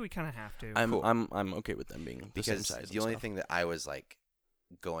with I it. think we kind of have to. I'm Cool. I'm okay with them being the Because same size. the only thing that I was like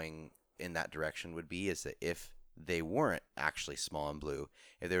going in that direction would be is that if they weren't actually small and blue,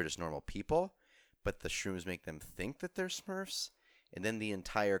 if they were just normal people, but the shrooms make them think that they're Smurfs, and then the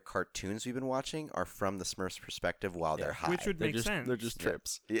entire cartoons we've been watching are from the Smurfs' perspective while they're high. Which would make sense. They're just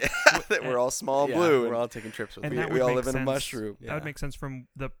trips. Yeah, that we're all small and Yeah, blue, We're and, all taking trips with And it. that we would all make live in a sense. mushroom. That would make sense from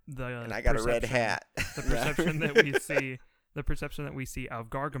the And I got a red perception- hat. The perception that we see, the perception that we see of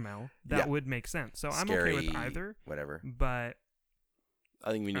Gargamel, that Yeah. would make sense. So I'm Scary, okay with either, whatever. but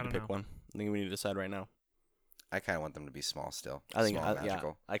I think we need I to don't pick know. one. I think we need to decide right now. I kind of want them to be small still. I think, small and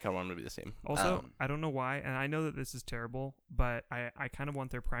magical. I kind of want them to be the same. also Um, I don't know why, and I know that this is terrible, but I kind of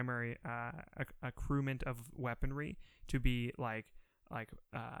want their primary accruement of weaponry to be like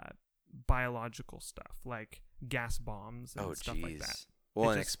biological stuff, like gas bombs and Oh, stuff like that. jeez. Well,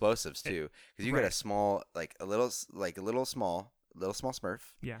 It and just- explosives too, because you got a Right. small, like a little small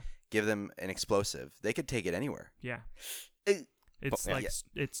Smurf. Yeah, Give them an explosive, they could take it anywhere. yeah. Eh. It's Yeah. like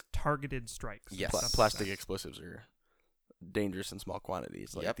it's targeted strikes. and Yes. stuff like Plastic that. explosives are dangerous in small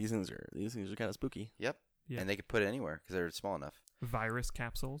quantities. Like Yep. these things are kind of spooky. Yep. Yeah. And they could put it anywhere because they're small enough. Virus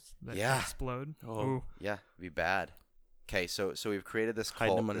capsules that Yeah. explode. Oh. Ooh. Yeah, it'd be bad. Okay, so we've created this Hide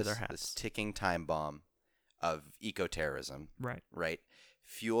cult, them under this, their this hats. ticking time bomb of eco-terrorism, Right. right?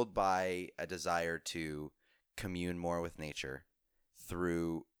 Fueled by a desire to commune more with nature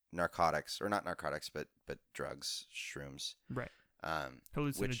through narcotics, or not narcotics, but drugs, shrooms, Right. um,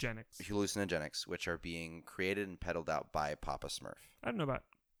 Hallucinogenics. hallucinogenics, which are being created and peddled out by Papa Smurf. I don't know about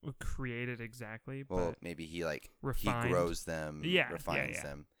created exactly, Well, but maybe he refined. he grows them, Yeah, yeah, refines yeah.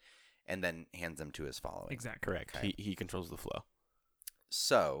 them, and then hands them to his following. exactly. Correct. Okay. He controls the flow.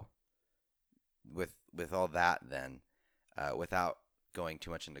 So, with all that, then, without going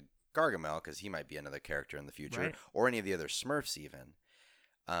too much into Gargamel, because he might be another character in the future, Right. or any of the other Smurfs even,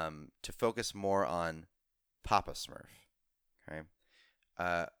 to focus more on Papa Smurf. Okay,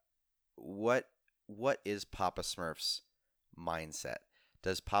 what is Papa Smurf's mindset?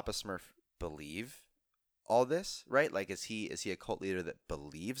 Does Papa Smurf believe all this, right? Like, is he a cult leader that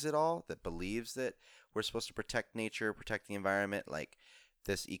believes it all? That believes that we're supposed to protect nature, protect the environment? Like,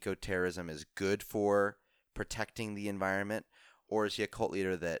 this eco-terrorism is good for protecting the environment? Or is he a cult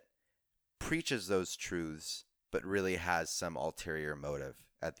leader that preaches those truths but really has some ulterior motive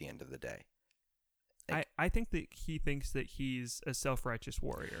at the end of the day? I think that he thinks that he's a self-righteous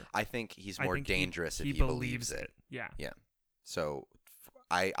warrior. I think he's I more think dangerous if he he believes it. Yeah. So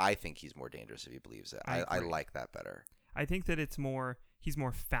I think he's more dangerous if he believes it. I I agree. like that better. I think that he's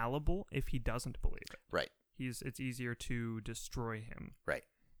more fallible if he doesn't believe it. Right. It's easier to destroy him. Right.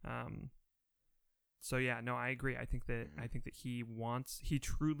 So yeah, no, I agree. I think that he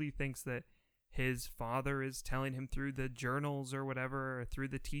truly thinks that his father is telling him through the journals or whatever, or through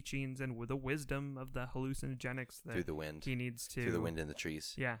the teachings and with the wisdom of the hallucinogenics that Through the wind. he needs to Through the wind in the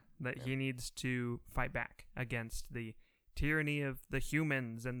trees. Yeah, that he needs to fight back against the tyranny of the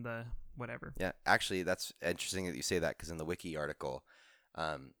humans and the whatever. Yeah, actually, that's interesting that you say that, because in the wiki article,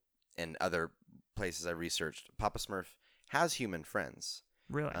 and other places I researched, Papa Smurf has human friends.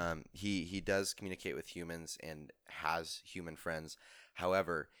 Really? He does communicate with humans and has human friends.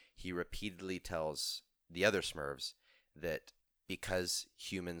 However, he repeatedly tells the other Smurfs that because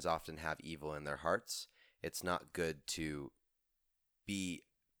humans often have evil in their hearts, it's not good to be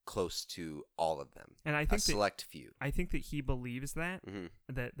close to all of them. And I a think select few. I think that he believes that,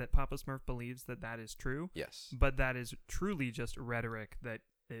 that Papa Smurf believes that is true. Yes. But that is truly just rhetoric that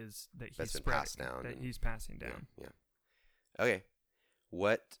he's That's been spreading, passed down that and- he's passing down. Yeah. Okay.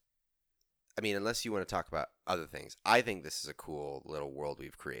 Unless you want to talk about other things, I think this is a cool little world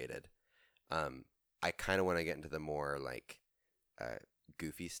we've created. I kind of want to get into the more like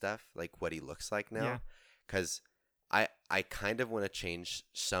goofy stuff, like what he looks like now, Yeah. because I kind of want to change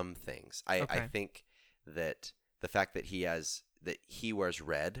some things. I Okay. think that the fact that he wears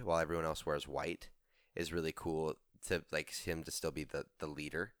red while everyone else wears white is really cool, to like him to still be the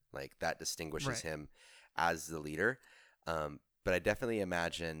leader. Like that distinguishes Right. him as the leader. But I definitely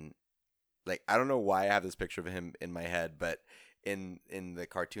imagine, like, I don't know why I have this picture of him in my head, but in the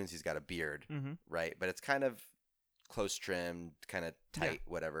cartoons he's got a beard, Mm-hmm. right? But it's kind of close trimmed, kind of tight,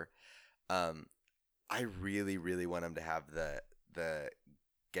 whatever. I really, really want him to have the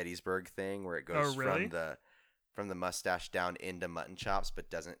Gettysburg thing where it goes really? from the mustache down into mutton chops, but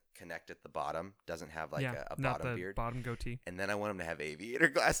doesn't connect at the bottom. Doesn't have like a not bottom the beard. bottom goatee. And then I want him to have aviator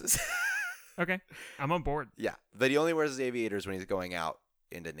glasses. Okay, I'm on board. Yeah, but he only wears his aviators when he's going out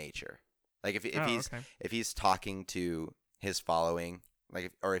into nature. Like if Okay. if he's talking to his following,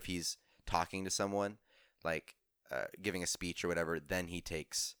 like or if he's talking to someone, like giving a speech or whatever, then he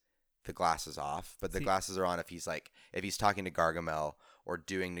takes the glasses off. But the glasses are on if he's talking to Gargamel or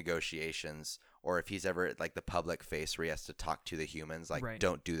doing negotiations, or if he's ever at like the public face where he has to talk to the humans, like Right.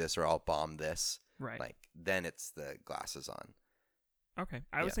 don't do this or I'll bomb this. Right. Like then it's the glasses on. Okay.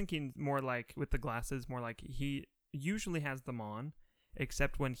 I was Yeah. thinking more like with the glasses, more like he usually has them on,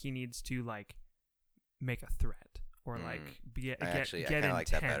 except when he needs to like make a threat or like get I kinda intense. like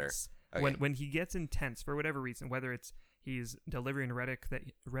that better. Okay. When he gets intense for whatever reason, whether it's he's delivering rhetoric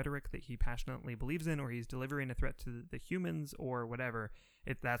that he passionately believes in, or he's delivering a threat to the humans or whatever,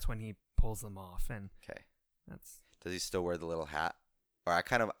 that's when he pulls them off, and Okay. that's Does he still wear the little hat? Or I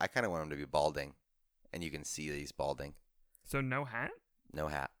kind of want him to be balding, and you can see that he's balding. so no hat. No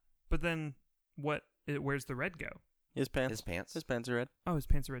hat. But then where's the red go? His pants. His pants. His pants are red. Oh, his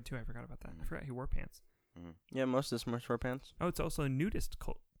pants are red too. I forgot about that. I forgot he wore pants. Yeah, most of the Smurfs wear pants. Oh, it's also a nudist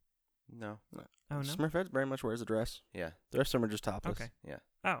cult. No. Oh no. Smurfette very much wears a dress. Yeah. The rest of them are just topless. Okay. Yeah.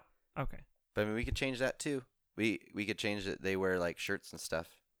 Oh, okay. But I mean, we could change that too. We could change it. They wear like shirts and stuff.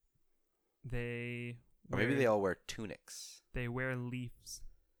 They Or maybe they all wear tunics. they wear leaves.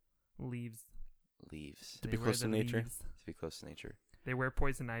 Leaves. Leaves. To They be wear close the to nature. leaves. To be close to nature. They wear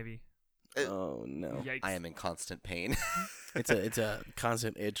poison ivy. Oh no! Yikes. I am in constant pain. It's a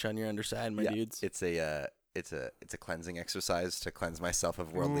constant itch on your underside, my Yeah, dudes. It's a cleansing exercise to cleanse myself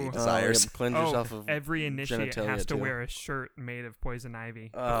of worldly Ooh. desires. Cleanse yourself of every initiate genitalia, has to too. wear a shirt made of poison ivy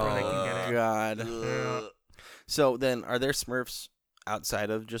before Oh they can get in. God! Yeah. So then, are there Smurfs outside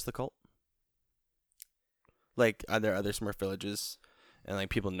of just the cult? Like, are there other Smurf villages, and like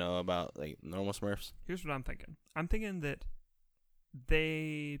people know about like normal Smurfs? Here's what I'm thinking. I'm thinking that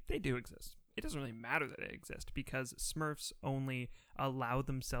they do exist. It doesn't really matter that they exist because Smurfs only allow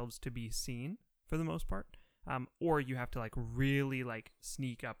themselves to be seen for the most part. Or you have to like really like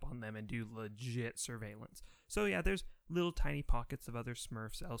sneak up on them and do legit surveillance. So yeah, there's little tiny pockets of other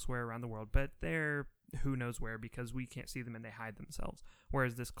Smurfs elsewhere around the world, but they're who knows where because we can't see them and they hide themselves.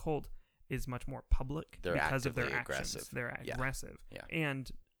 Whereas this cult is much more public They're because of their actively actions. aggressive. They're Yeah. aggressive. Yeah.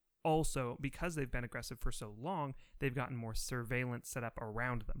 And also, because they've been aggressive for so long, they've gotten more surveillance set up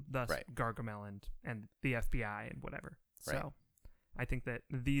around them. Thus, Right. Gargamel and the FBI and whatever. Right. So, I think that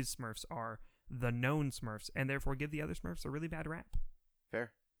these Smurfs are the known Smurfs, and therefore give the other Smurfs a really bad rap.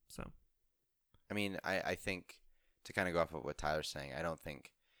 Fair. So, I mean, I think, to kind of go off of what Tyler's saying, I don't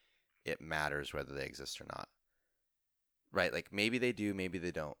think it matters whether they exist or not. Right? Like, maybe they do, maybe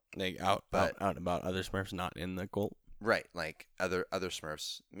they don't. Like out But- and about other Smurfs not in the cult. Right. Like, other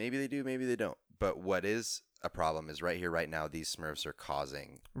Smurfs, maybe they do, maybe they don't. But what is a problem is right here, right now, these Smurfs are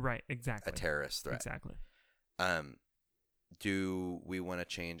causing right, exactly. a terrorist threat. Exactly. do we want to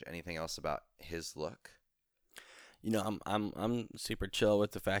change anything else about his look? You know, I'm super chill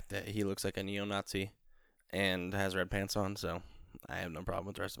with the fact that he looks like a neo-Nazi and has red pants on, so I have no problem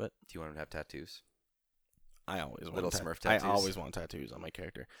with the rest of it. Do you want him to have tattoos? I always want Little Smurf tattoos. I always want tattoos on my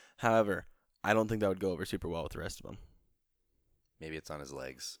character. However, I don't think that would go over super well with the rest of them. Maybe it's on his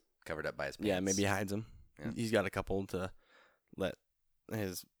legs, covered up by his pants. Yeah, maybe he hides them. Yeah. He's got a couple to let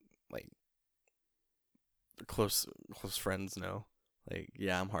his like close friends know. Like,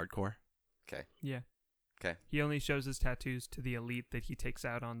 yeah, I'm hardcore. Yeah. Okay. He only shows his tattoos to the elite that he takes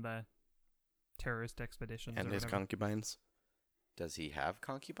out on the terrorist expeditions. And or his whatever. concubines. Does he have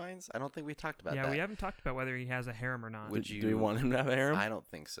concubines? I don't think we talked about Yeah, that. we haven't talked about whether he has a harem or not. Would Do we want him to have a harem? I don't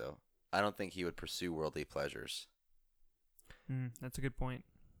think so. I don't think he would pursue worldly pleasures That's a good point.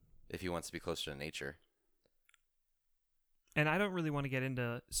 if he wants to be closer to nature. And I don't really want to get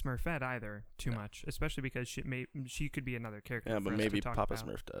into Smurfette either too No. much, especially because she could be another character. Yeah, for but us maybe to talk Papa about.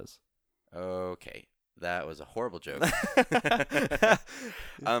 Smurf does. Okay. That was a horrible joke.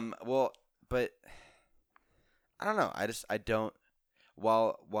 Well, but I don't know. I don't.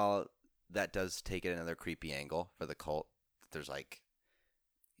 While that does take it another creepy angle for the cult, there's like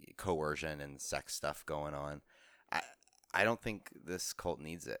coercion and sex stuff going on. I don't think this cult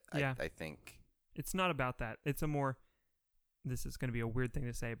needs it. Yeah. I think It's not about that. It's a more. This is going to be a weird thing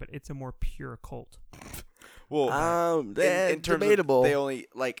to say, but it's a more pure cult. well, That's in terms debatable. of they only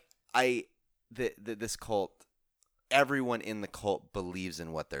like this cult. Everyone in the cult believes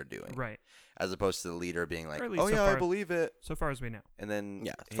in what they're doing, Right. as opposed to the leader being like, Or at least "Oh so yeah, I far- believe it." So far as we know. And then,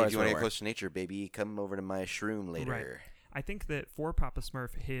 Yeah, as hey, far if as you we're want to get aware. close to nature, baby, come over to my shroom later. Right. I think that for Papa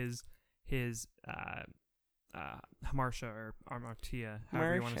Smurf, his Hamartia or Armartia,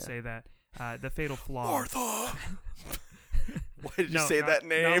 however you want to Marcia. say that, the fatal flaw. Martha! Why did you No, say not- that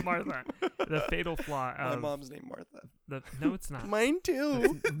name? Not Martha. The fatal flaw My of mom's name Martha. no, it's not. Mine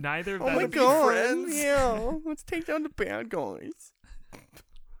too. It's neither of Oh that. my be god. friends. Yeah. Let's take down the bad guys.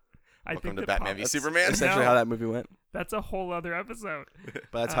 I Welcome think to that Batman v Superman. Essentially No. how that movie went. That's a whole other episode.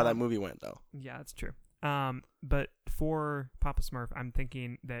 But that's how that Um, movie went, though. Yeah, that's true. But for Papa Smurf, I'm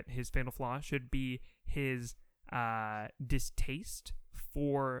thinking that his fatal flaw should be his distaste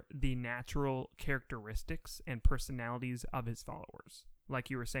for the natural characteristics and personalities of his followers. Like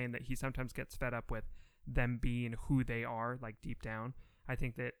you were saying, that he sometimes gets fed up with them being who they are, like deep down. I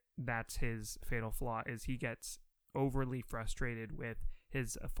think that that's his fatal flaw, is he gets overly frustrated with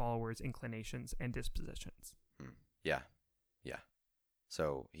his followers' inclinations and dispositions. Yeah.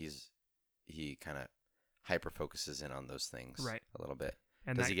 So he kind of hyper focuses in on those things Right. a little bit.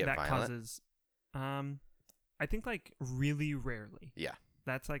 And Does that, he get that violent? causes, I think like really rarely. Yeah.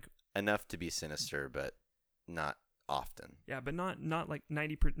 That's like, Enough to be sinister, but not often. yeah, but not like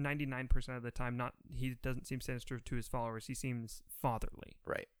 99% of the time. He doesn't seem sinister to his followers. He seems fatherly.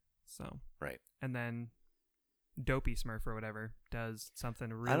 Right. So. Right. And then Dopey Smurf or whatever does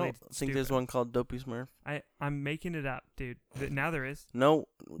something really I don't think there's stupid. one called Dopey Smurf. I'm making it up, dude. Now there is. No.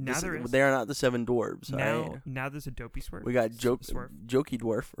 Now there is. They are not the Seven Dwarves. Now there's a Dopey Smurf. We got Smurf. Jokey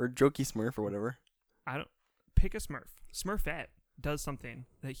Dwarf or Jokey Smurf or whatever. I don't pick a Smurf. Smurfette does something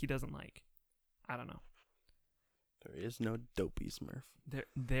that he doesn't like. I don't know. There is no Dopey Smurf.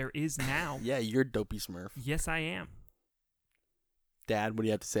 There is now. Yeah, you're Dopey Smurf. Yes, I am. Dad, what do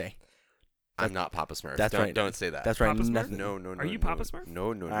you have to say? I'm not Papa Smurf. That's don't, right. Don't say that. That's right. Papa Smurf? Nothing. No. Are you Papa Smurf? No.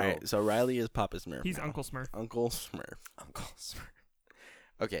 All right. So Riley is Papa Smurf. He's now. Uncle Smurf. Uncle Smurf. Uncle Smurf.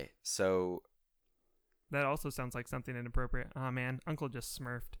 Okay, so That also sounds like something inappropriate. Oh man, Uncle just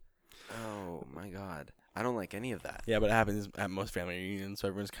smurfed. oh my god, I don't like any of that. Yeah, but it happens at most family reunions, so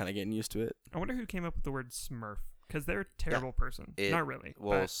everyone's kind of getting used to it. I wonder who came up with the word Smurf, because they're a terrible person. Not really.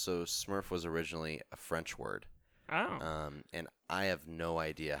 Well, but, so Smurf was originally a French word, oh, and I have no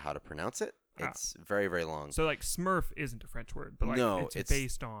idea how to pronounce it. Ah. It's very, very long. so like Smurf isn't a French word, but like No, it's it's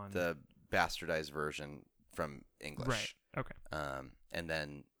based on The bastardized version from English. right. Okay. And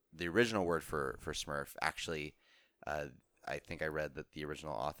then the original word for Smurf actually, I think I read that the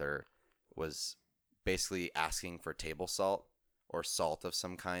original author was basically asking for table salt or salt of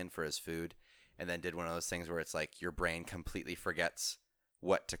some kind for his food, and then did one of those things where it's like your brain completely forgets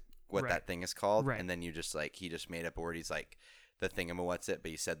what Right. that thing is called, Right. and then you just like he just made up a word. He's like the thingamaWhat's it,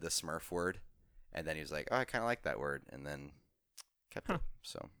 but he said the Smurf word, and then he was like, oh, I kind of like that word, and then kept Huh. it.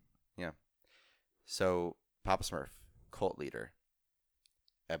 So yeah. So Papa Smurf, cult leader,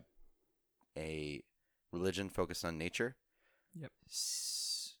 a religion focused on nature. Yep.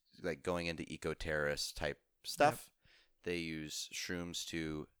 Like going into eco-terrorist type stuff. They use shrooms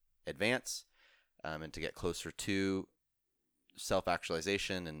to advance and to get closer to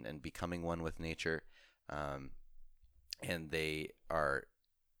self-actualization and becoming one with nature. and they are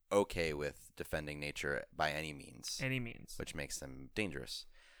okay with defending nature by any means, which makes them dangerous.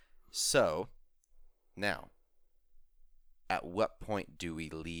 So, now, at what point do we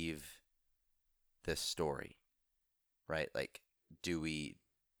leave this story? Right? Like,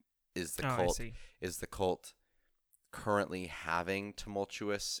 is the cult currently having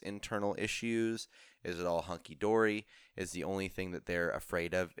tumultuous internal issues? Is it all hunky-dory? Is the only thing that they're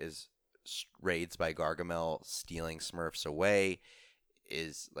afraid of is raids by Gargamel stealing Smurfs away?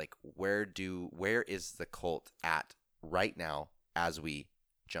 Is like, where is the cult at right now as we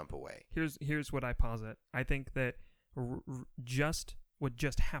jump away? Here's what I posit. I think that just what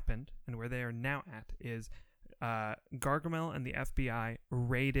just happened and where they are now at is Gargamel and the FBI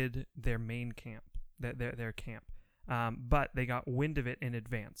raided their main camp, their camp. But they got wind of it in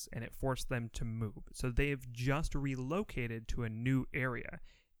advance, and it forced them to move. So they've just relocated to a new area.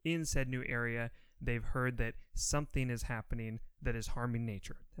 In said new area, they've heard that something is happening that is harming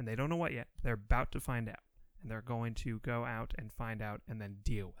nature, and they don't know what yet. They're about to find out, and they're going to go out and find out and then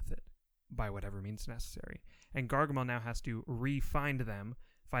deal with it by whatever means necessary. And Gargamel now has to re-find them,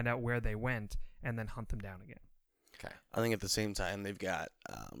 find out where they went, and then hunt them down again. Okay. I think at the same time, they've got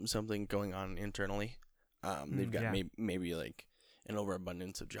something going on internally. They've got maybe like an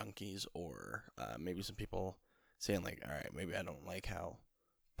overabundance of junkies, or maybe some people saying like, all right, maybe I don't like how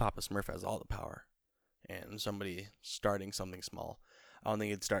Papa Smurf has all the power, and somebody starting something small. I don't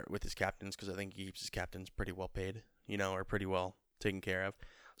think it'd start with his captains, because I think he keeps his captains pretty well paid, or pretty well taken care of.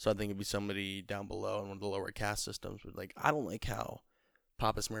 So I think it'd be somebody down below in one of the lower caste systems would like, I don't like how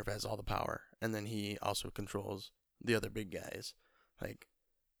Papa Smurf has all the power, and then he also controls the other big guys. Like,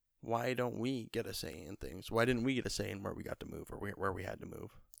 why don't we get a say in things? Why didn't we get a say in where we got to move, or where we had to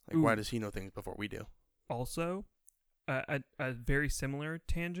move? Like, why does he know things before we do? Also, a very similar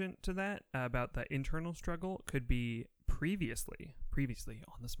tangent to that about the internal struggle could be previously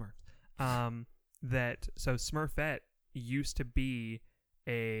on the Smurfs. So Smurfette used to be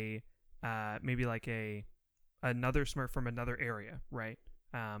a maybe like another Smurf from another area, right?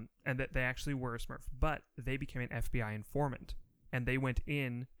 And that they actually were a Smurf, but they became an FBI informant, and they went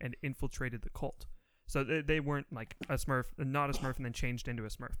in and infiltrated the cult. So they weren't like a Smurf, not a Smurf, and then changed into a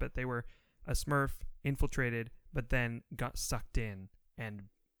Smurf, but they were a Smurf infiltrated, but then got sucked in and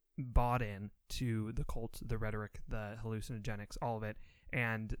bought in to the cult, the rhetoric, the hallucinogenics, all of it.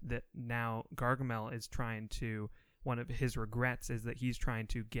 And that now Gargamel is trying to, one of his regrets is that he's trying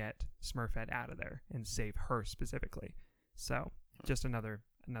to get Smurfette out of there and save her specifically. So just another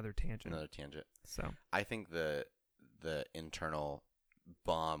tangent. So I think the internal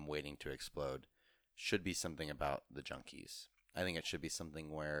bomb waiting to explode should be something about the junkies. I think it should be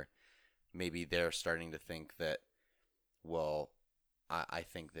something where maybe they're starting to think that, well, I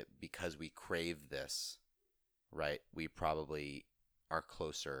think that because we crave this, right, we probably are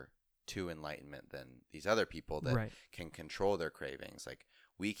closer to enlightenment than these other people that can control their cravings. Like,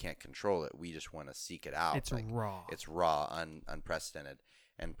 we can't control it. We just want to seek it out. It's raw. It's raw, unprecedented.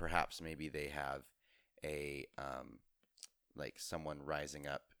 And perhaps maybe they have a like someone rising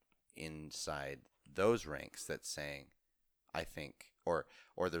up inside those ranks that's saying, I think, or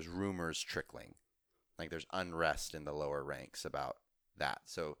there's rumors trickling, like there's unrest in the lower ranks about that.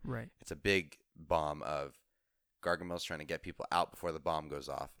 So it's a big bomb of Gargamel's trying to get people out before the bomb goes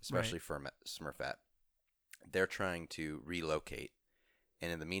off, especially for Smurfette. They're trying to relocate,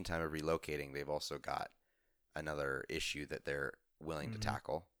 and in the meantime of relocating, they've also got another issue that they're willing to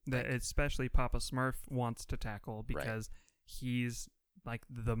tackle. That especially Papa Smurf wants to tackle because he's like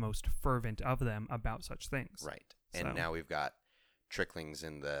the most fervent of them about such things. Right. And now we've got tricklings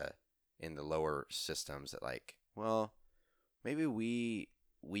in the lower systems that, like, well, maybe we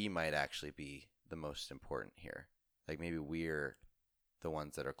might actually be the most important here. Like, maybe we're the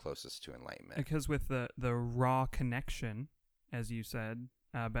ones that are closest to enlightenment. Because with the raw connection, as you said,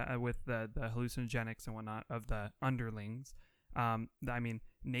 with the hallucinogenics and whatnot of the underlings, I mean,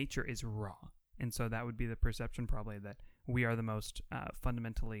 nature is raw. And so that would be the perception probably that we are the most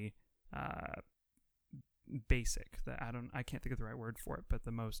fundamentally basic. I can't think of the right word for it, but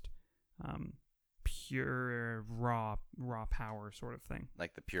the most pure, raw power sort of thing.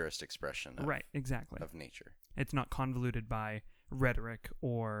 Like the purest expression of, exactly. of nature. It's not convoluted by rhetoric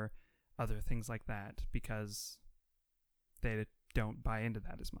or other things like that because they don't buy into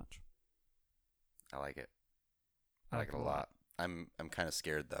that as much. I like it. I like it a lot. I'm kind of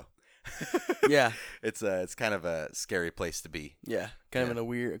scared though. Yeah, it's kind of a scary place to be. Yeah, kind of a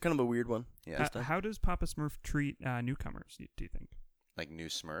weird one. Yeah. How does Papa Smurf treat newcomers? Do you think? Like new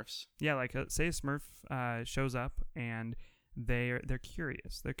Smurfs? Yeah, like say a Smurf shows up and they're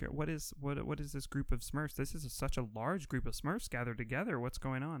curious. What is this group of Smurfs? This is such a large group of Smurfs gathered together. What's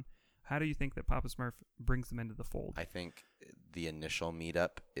going on? How do you think that Papa Smurf brings them into the fold? I think the initial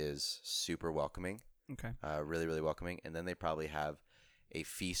meetup is super welcoming. Okay. Really, really welcoming. And then they probably have a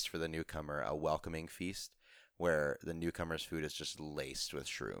feast for the newcomer, a welcoming feast, where the newcomer's food is just laced with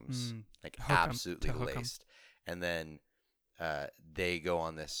shrooms. Like Hook 'em, absolutely to hook 'em. laced. And then they go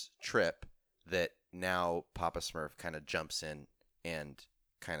on this trip that now Papa Smurf kind of jumps in and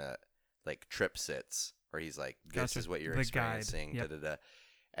kind of like trip sits, where he's like, this Gotcha. is what you're The guide. experiencing. Yep. Da-da-da.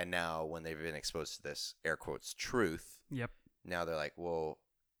 And now when they've been exposed to this, air quotes, truth, Yep. now they're like, well,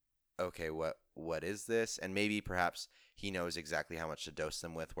 okay, what is this? And maybe perhaps he knows exactly how much to dose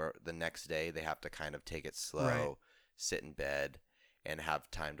them with, where the next day they have to kind of take it slow, Right. sit in bed, and have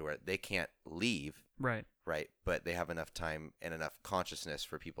time to where they can't leave, Right. right? But they have enough time and enough consciousness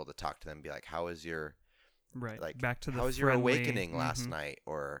for people to talk to them and be like, how is your, Right. like, Back to the how was your friendly- awakening last Mhm. night?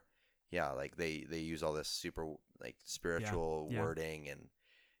 Or, yeah, like they use all this super, like, spiritual Yeah. wording, and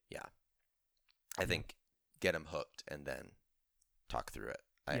yeah. I think get them hooked and then talk through it.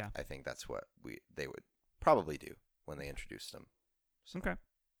 I think that's what they would probably do when they introduced them. So, Okay.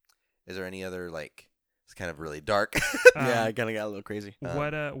 is there any other, like, it's kind of really dark. Yeah, Um, I kind of got a little crazy.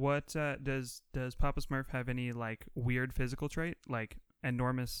 What does Papa Smurf have any like weird physical trait, like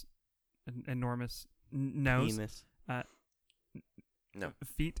enormous nose, Penis. No.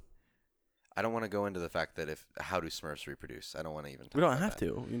 feet? I don't want to go into the fact that how do Smurfs reproduce. I don't want to even talk We don't about have that.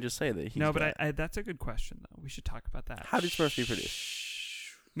 to. We can just say that he's No, but got- I that's a good question though. We should talk about that. How do Smurfs reproduce?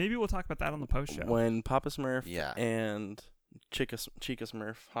 Shh. Maybe we'll talk about that on the post show. When Papa Smurf Yeah. and Chica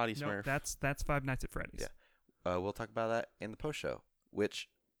Smurf, Hottie No, Smurf. that's Five Nights at Freddy's. Yeah. We'll talk about that in the post show, which,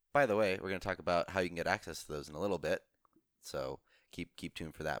 by the way, we're going to talk about how you can get access to those in a little bit. So keep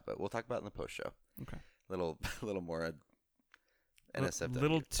tuned for that, but we'll talk about it in the post show. Okay. Little more NSFW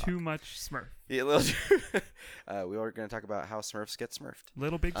Little talk. too much Smurf. Yeah, little. We are going to talk about how Smurfs get smurfed.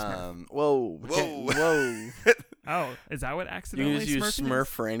 Little big Smurf. Whoa. Whoa. Oh, is that what You accidentally can just use Smurfing Smurf is?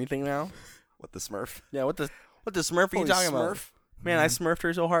 for anything now? What the Smurf? Yeah, what the Smurf are you Holy talking about? Smurf? Man, I smurfed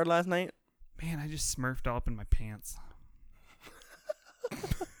her so hard last night. Man, I just Smurfed all up in my pants.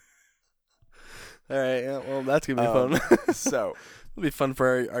 All right, yeah, well, that's going to be fun. So, It'll be fun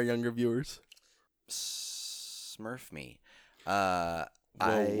for our younger viewers. Smurf me. Whoa,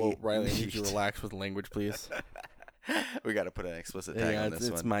 Riley, I need you to relax with language, please. We got to put an explicit tag Yeah, on this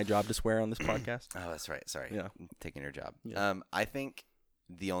it's one. my job to swear on this podcast. Oh, that's right. Sorry. Yeah. I'm taking your job. Yeah. I think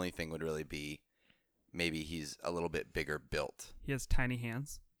the only thing would really be maybe he's a little bit bigger built. He has tiny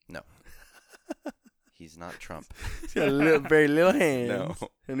hands. He's not Trump. He's got very little hands. No.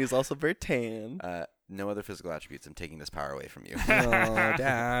 And he's also very tan. No other physical attributes. I'm taking this power away from you. Oh,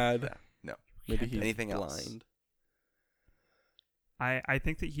 Dad. No. Maybe he's Anything else? blind. I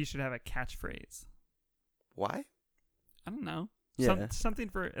think that he should have a catchphrase. Why? I don't know. Yeah. Something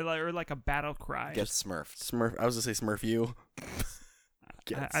for or like a battle cry. Get smurfed. Smurf. I was going to say Smurf you.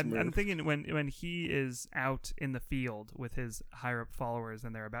 Get I'm Smurf. thinking when he is out in the field with his higher up followers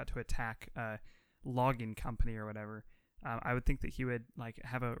and they're about to attack a logging company or whatever, I would think that he would like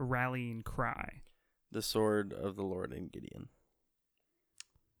have a rallying cry. The sword of the Lord and Gideon.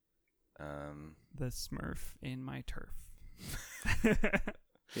 The Smurf in my turf.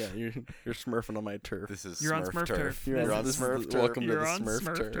 Yeah, you're smurfing on my turf. This is You're on Smurf Smurf turf. You're on this is Smurf the- turf. Welcome to You're the on Smurf,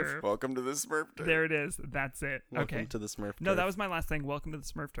 Smurf turf. turf. Welcome to the Smurf turf. There it is. That's it. Welcome Okay. to the Smurf. No, that turf. was my last thing. Welcome to the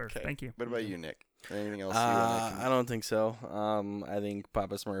Smurf turf. Okay. Thank you. What about you, Nick? Anything else you want I don't think so. I think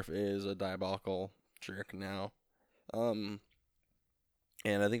Papa Smurf is a diabolical jerk now. And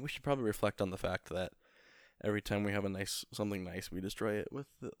I think we should probably reflect on the fact that every time we have something nice, we destroy it with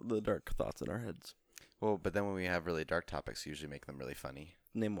the dark thoughts in our heads. Well, but then when we have really dark topics, we usually make them really funny.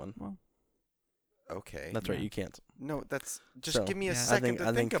 Name one. Well, Okay. That's right. Yeah. You can't. No, that's just So, give me a Yeah. second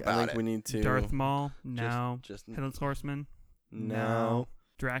to think about I think it. we need to. Darth Maul? No. Just Headless Horseman? no.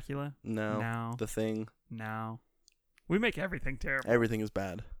 Dracula? No. No. The Thing. No. We make everything terrible. Everything is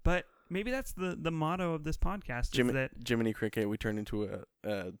bad. But maybe that's the motto of this podcast is that Jiminy Cricket. We turn into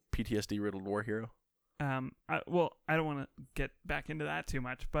a PTSD riddled war hero. I don't want to get back into that too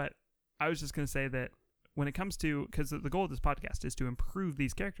much, but I was just going to say that when it comes to, because the goal of this podcast is to improve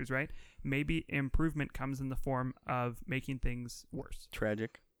these characters, right? Maybe improvement comes in the form of making things worse.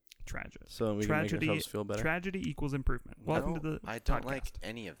 Tragic. Tragic. So we Tragedy- can make ourselves feel better. Tragedy equals improvement. Welcome to the I don't podcast. like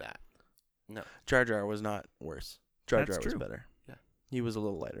any of that. No. Jar Jar was not worse. Jar That's Jar was true. better. Yeah. He was a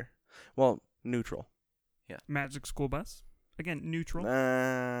little lighter. Well, neutral. Magic School Bus. Again, neutral.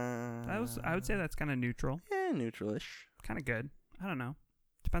 I would say that's kind of neutral. Yeah, neutralish. Kind of good. I don't know.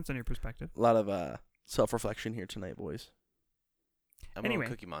 Depends on your perspective. A lot of self-reflection here tonight, boys. Anyway.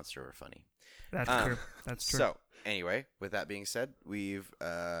 Cookie Monster were funny. That's true. That's true. So, anyway, with that being said, we've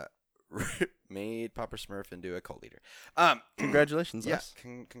made Papa Smurf into a cult leader. Congratulations, Yeah, Les.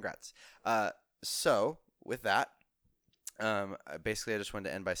 congrats. So, with that, basically, I just wanted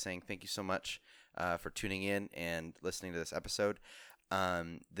to end by saying thank you so much for tuning in and listening to this episode.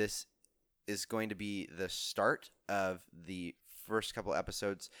 This is going to be the start of the first couple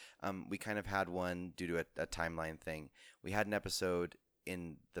episodes. We kind of had one due to a timeline thing. We had an episode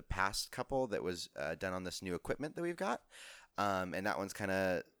in the past couple that was done on this new equipment that we've got, and that one's kind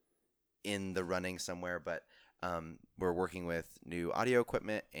of in the running somewhere, but we're working with new audio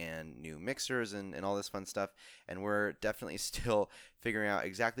equipment and new mixers and all this fun stuff, and we're definitely still figuring out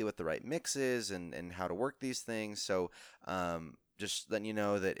exactly what the right mix is and how to work these things. So just letting you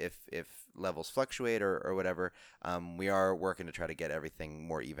know that if levels fluctuate or whatever, we are working to try to get everything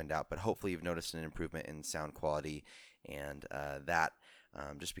more evened out, but hopefully you've noticed an improvement in sound quality and that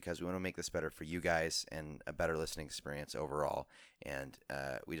just because we want to make this better for you guys and a better listening experience overall. And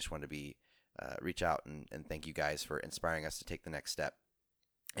we just want to be reach out and thank you guys for inspiring us to take the next step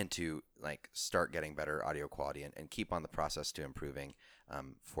and to like start getting better audio quality and keep on the process to improving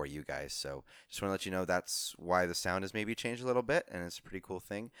for you guys. So just want to let you know that's why the sound has maybe changed a little bit, and it's a pretty cool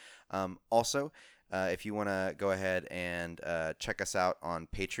thing. Also, if you want to go ahead and check us out on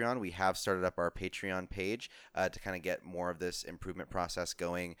Patreon, we have started up our Patreon page to kind of get more of this improvement process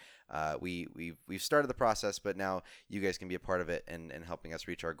going. We've started the process, but now you guys can be a part of it and helping us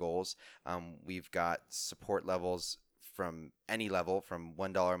reach our goals. We've got support levels from any level from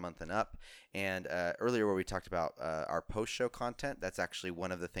 $1 a month and up. And earlier where we talked about our post-show content, that's actually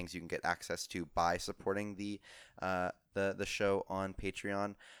one of the things you can get access to by supporting the show on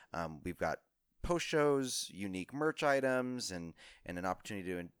Patreon. We've got post shows, unique merch items, and an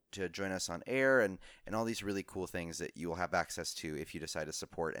opportunity to join us on air and all these really cool things that you will have access to if you decide to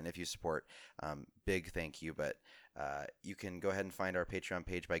support. And if you support, big thank you. But you can go ahead and find our Patreon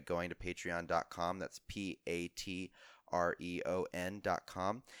page by going to patreon.com. That's patreon.com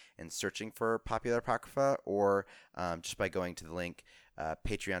and searching for Popular Apocrypha, or just by going to the link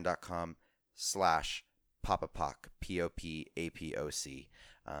patreon.com/popapoc, POPAPOC.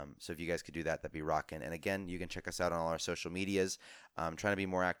 So if you guys could do that, that'd be rocking. And again, you can check us out on all our social medias. Trying to be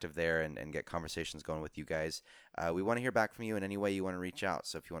more active there and get conversations going with you guys. We want to hear back from you in any way you want to reach out.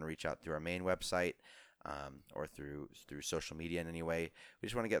 So if you want to reach out through our main website or through social media in any way, we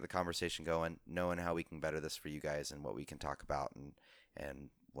just want to get the conversation going, knowing how we can better this for you guys and what we can talk about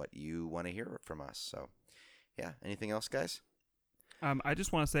and what you want to hear from us. So yeah, anything else, guys? I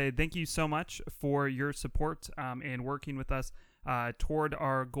just want to say thank you so much for your support and working with us toward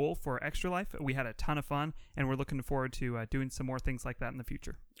our goal for Extra Life. We had a ton of fun, and we're looking forward to doing some more things like that in the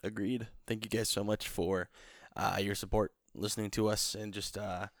future. Agreed. Thank you guys so much for your support, listening to us, and just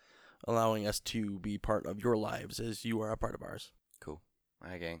allowing us to be part of your lives as you are a part of ours. Cool. All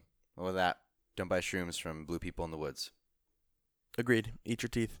right, gang. Well, with that, don't buy shrooms from blue people in the woods. Agreed. Eat your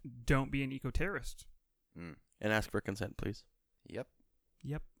teeth. Don't be an eco-terrorist. And ask for consent, please. Yep.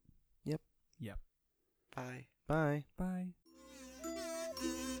 Yep. Yep. Yep. Bye. Bye. Bye.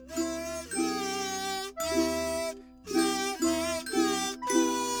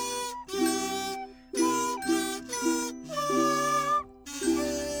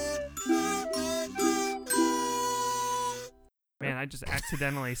 Man, I just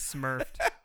accidentally smurfed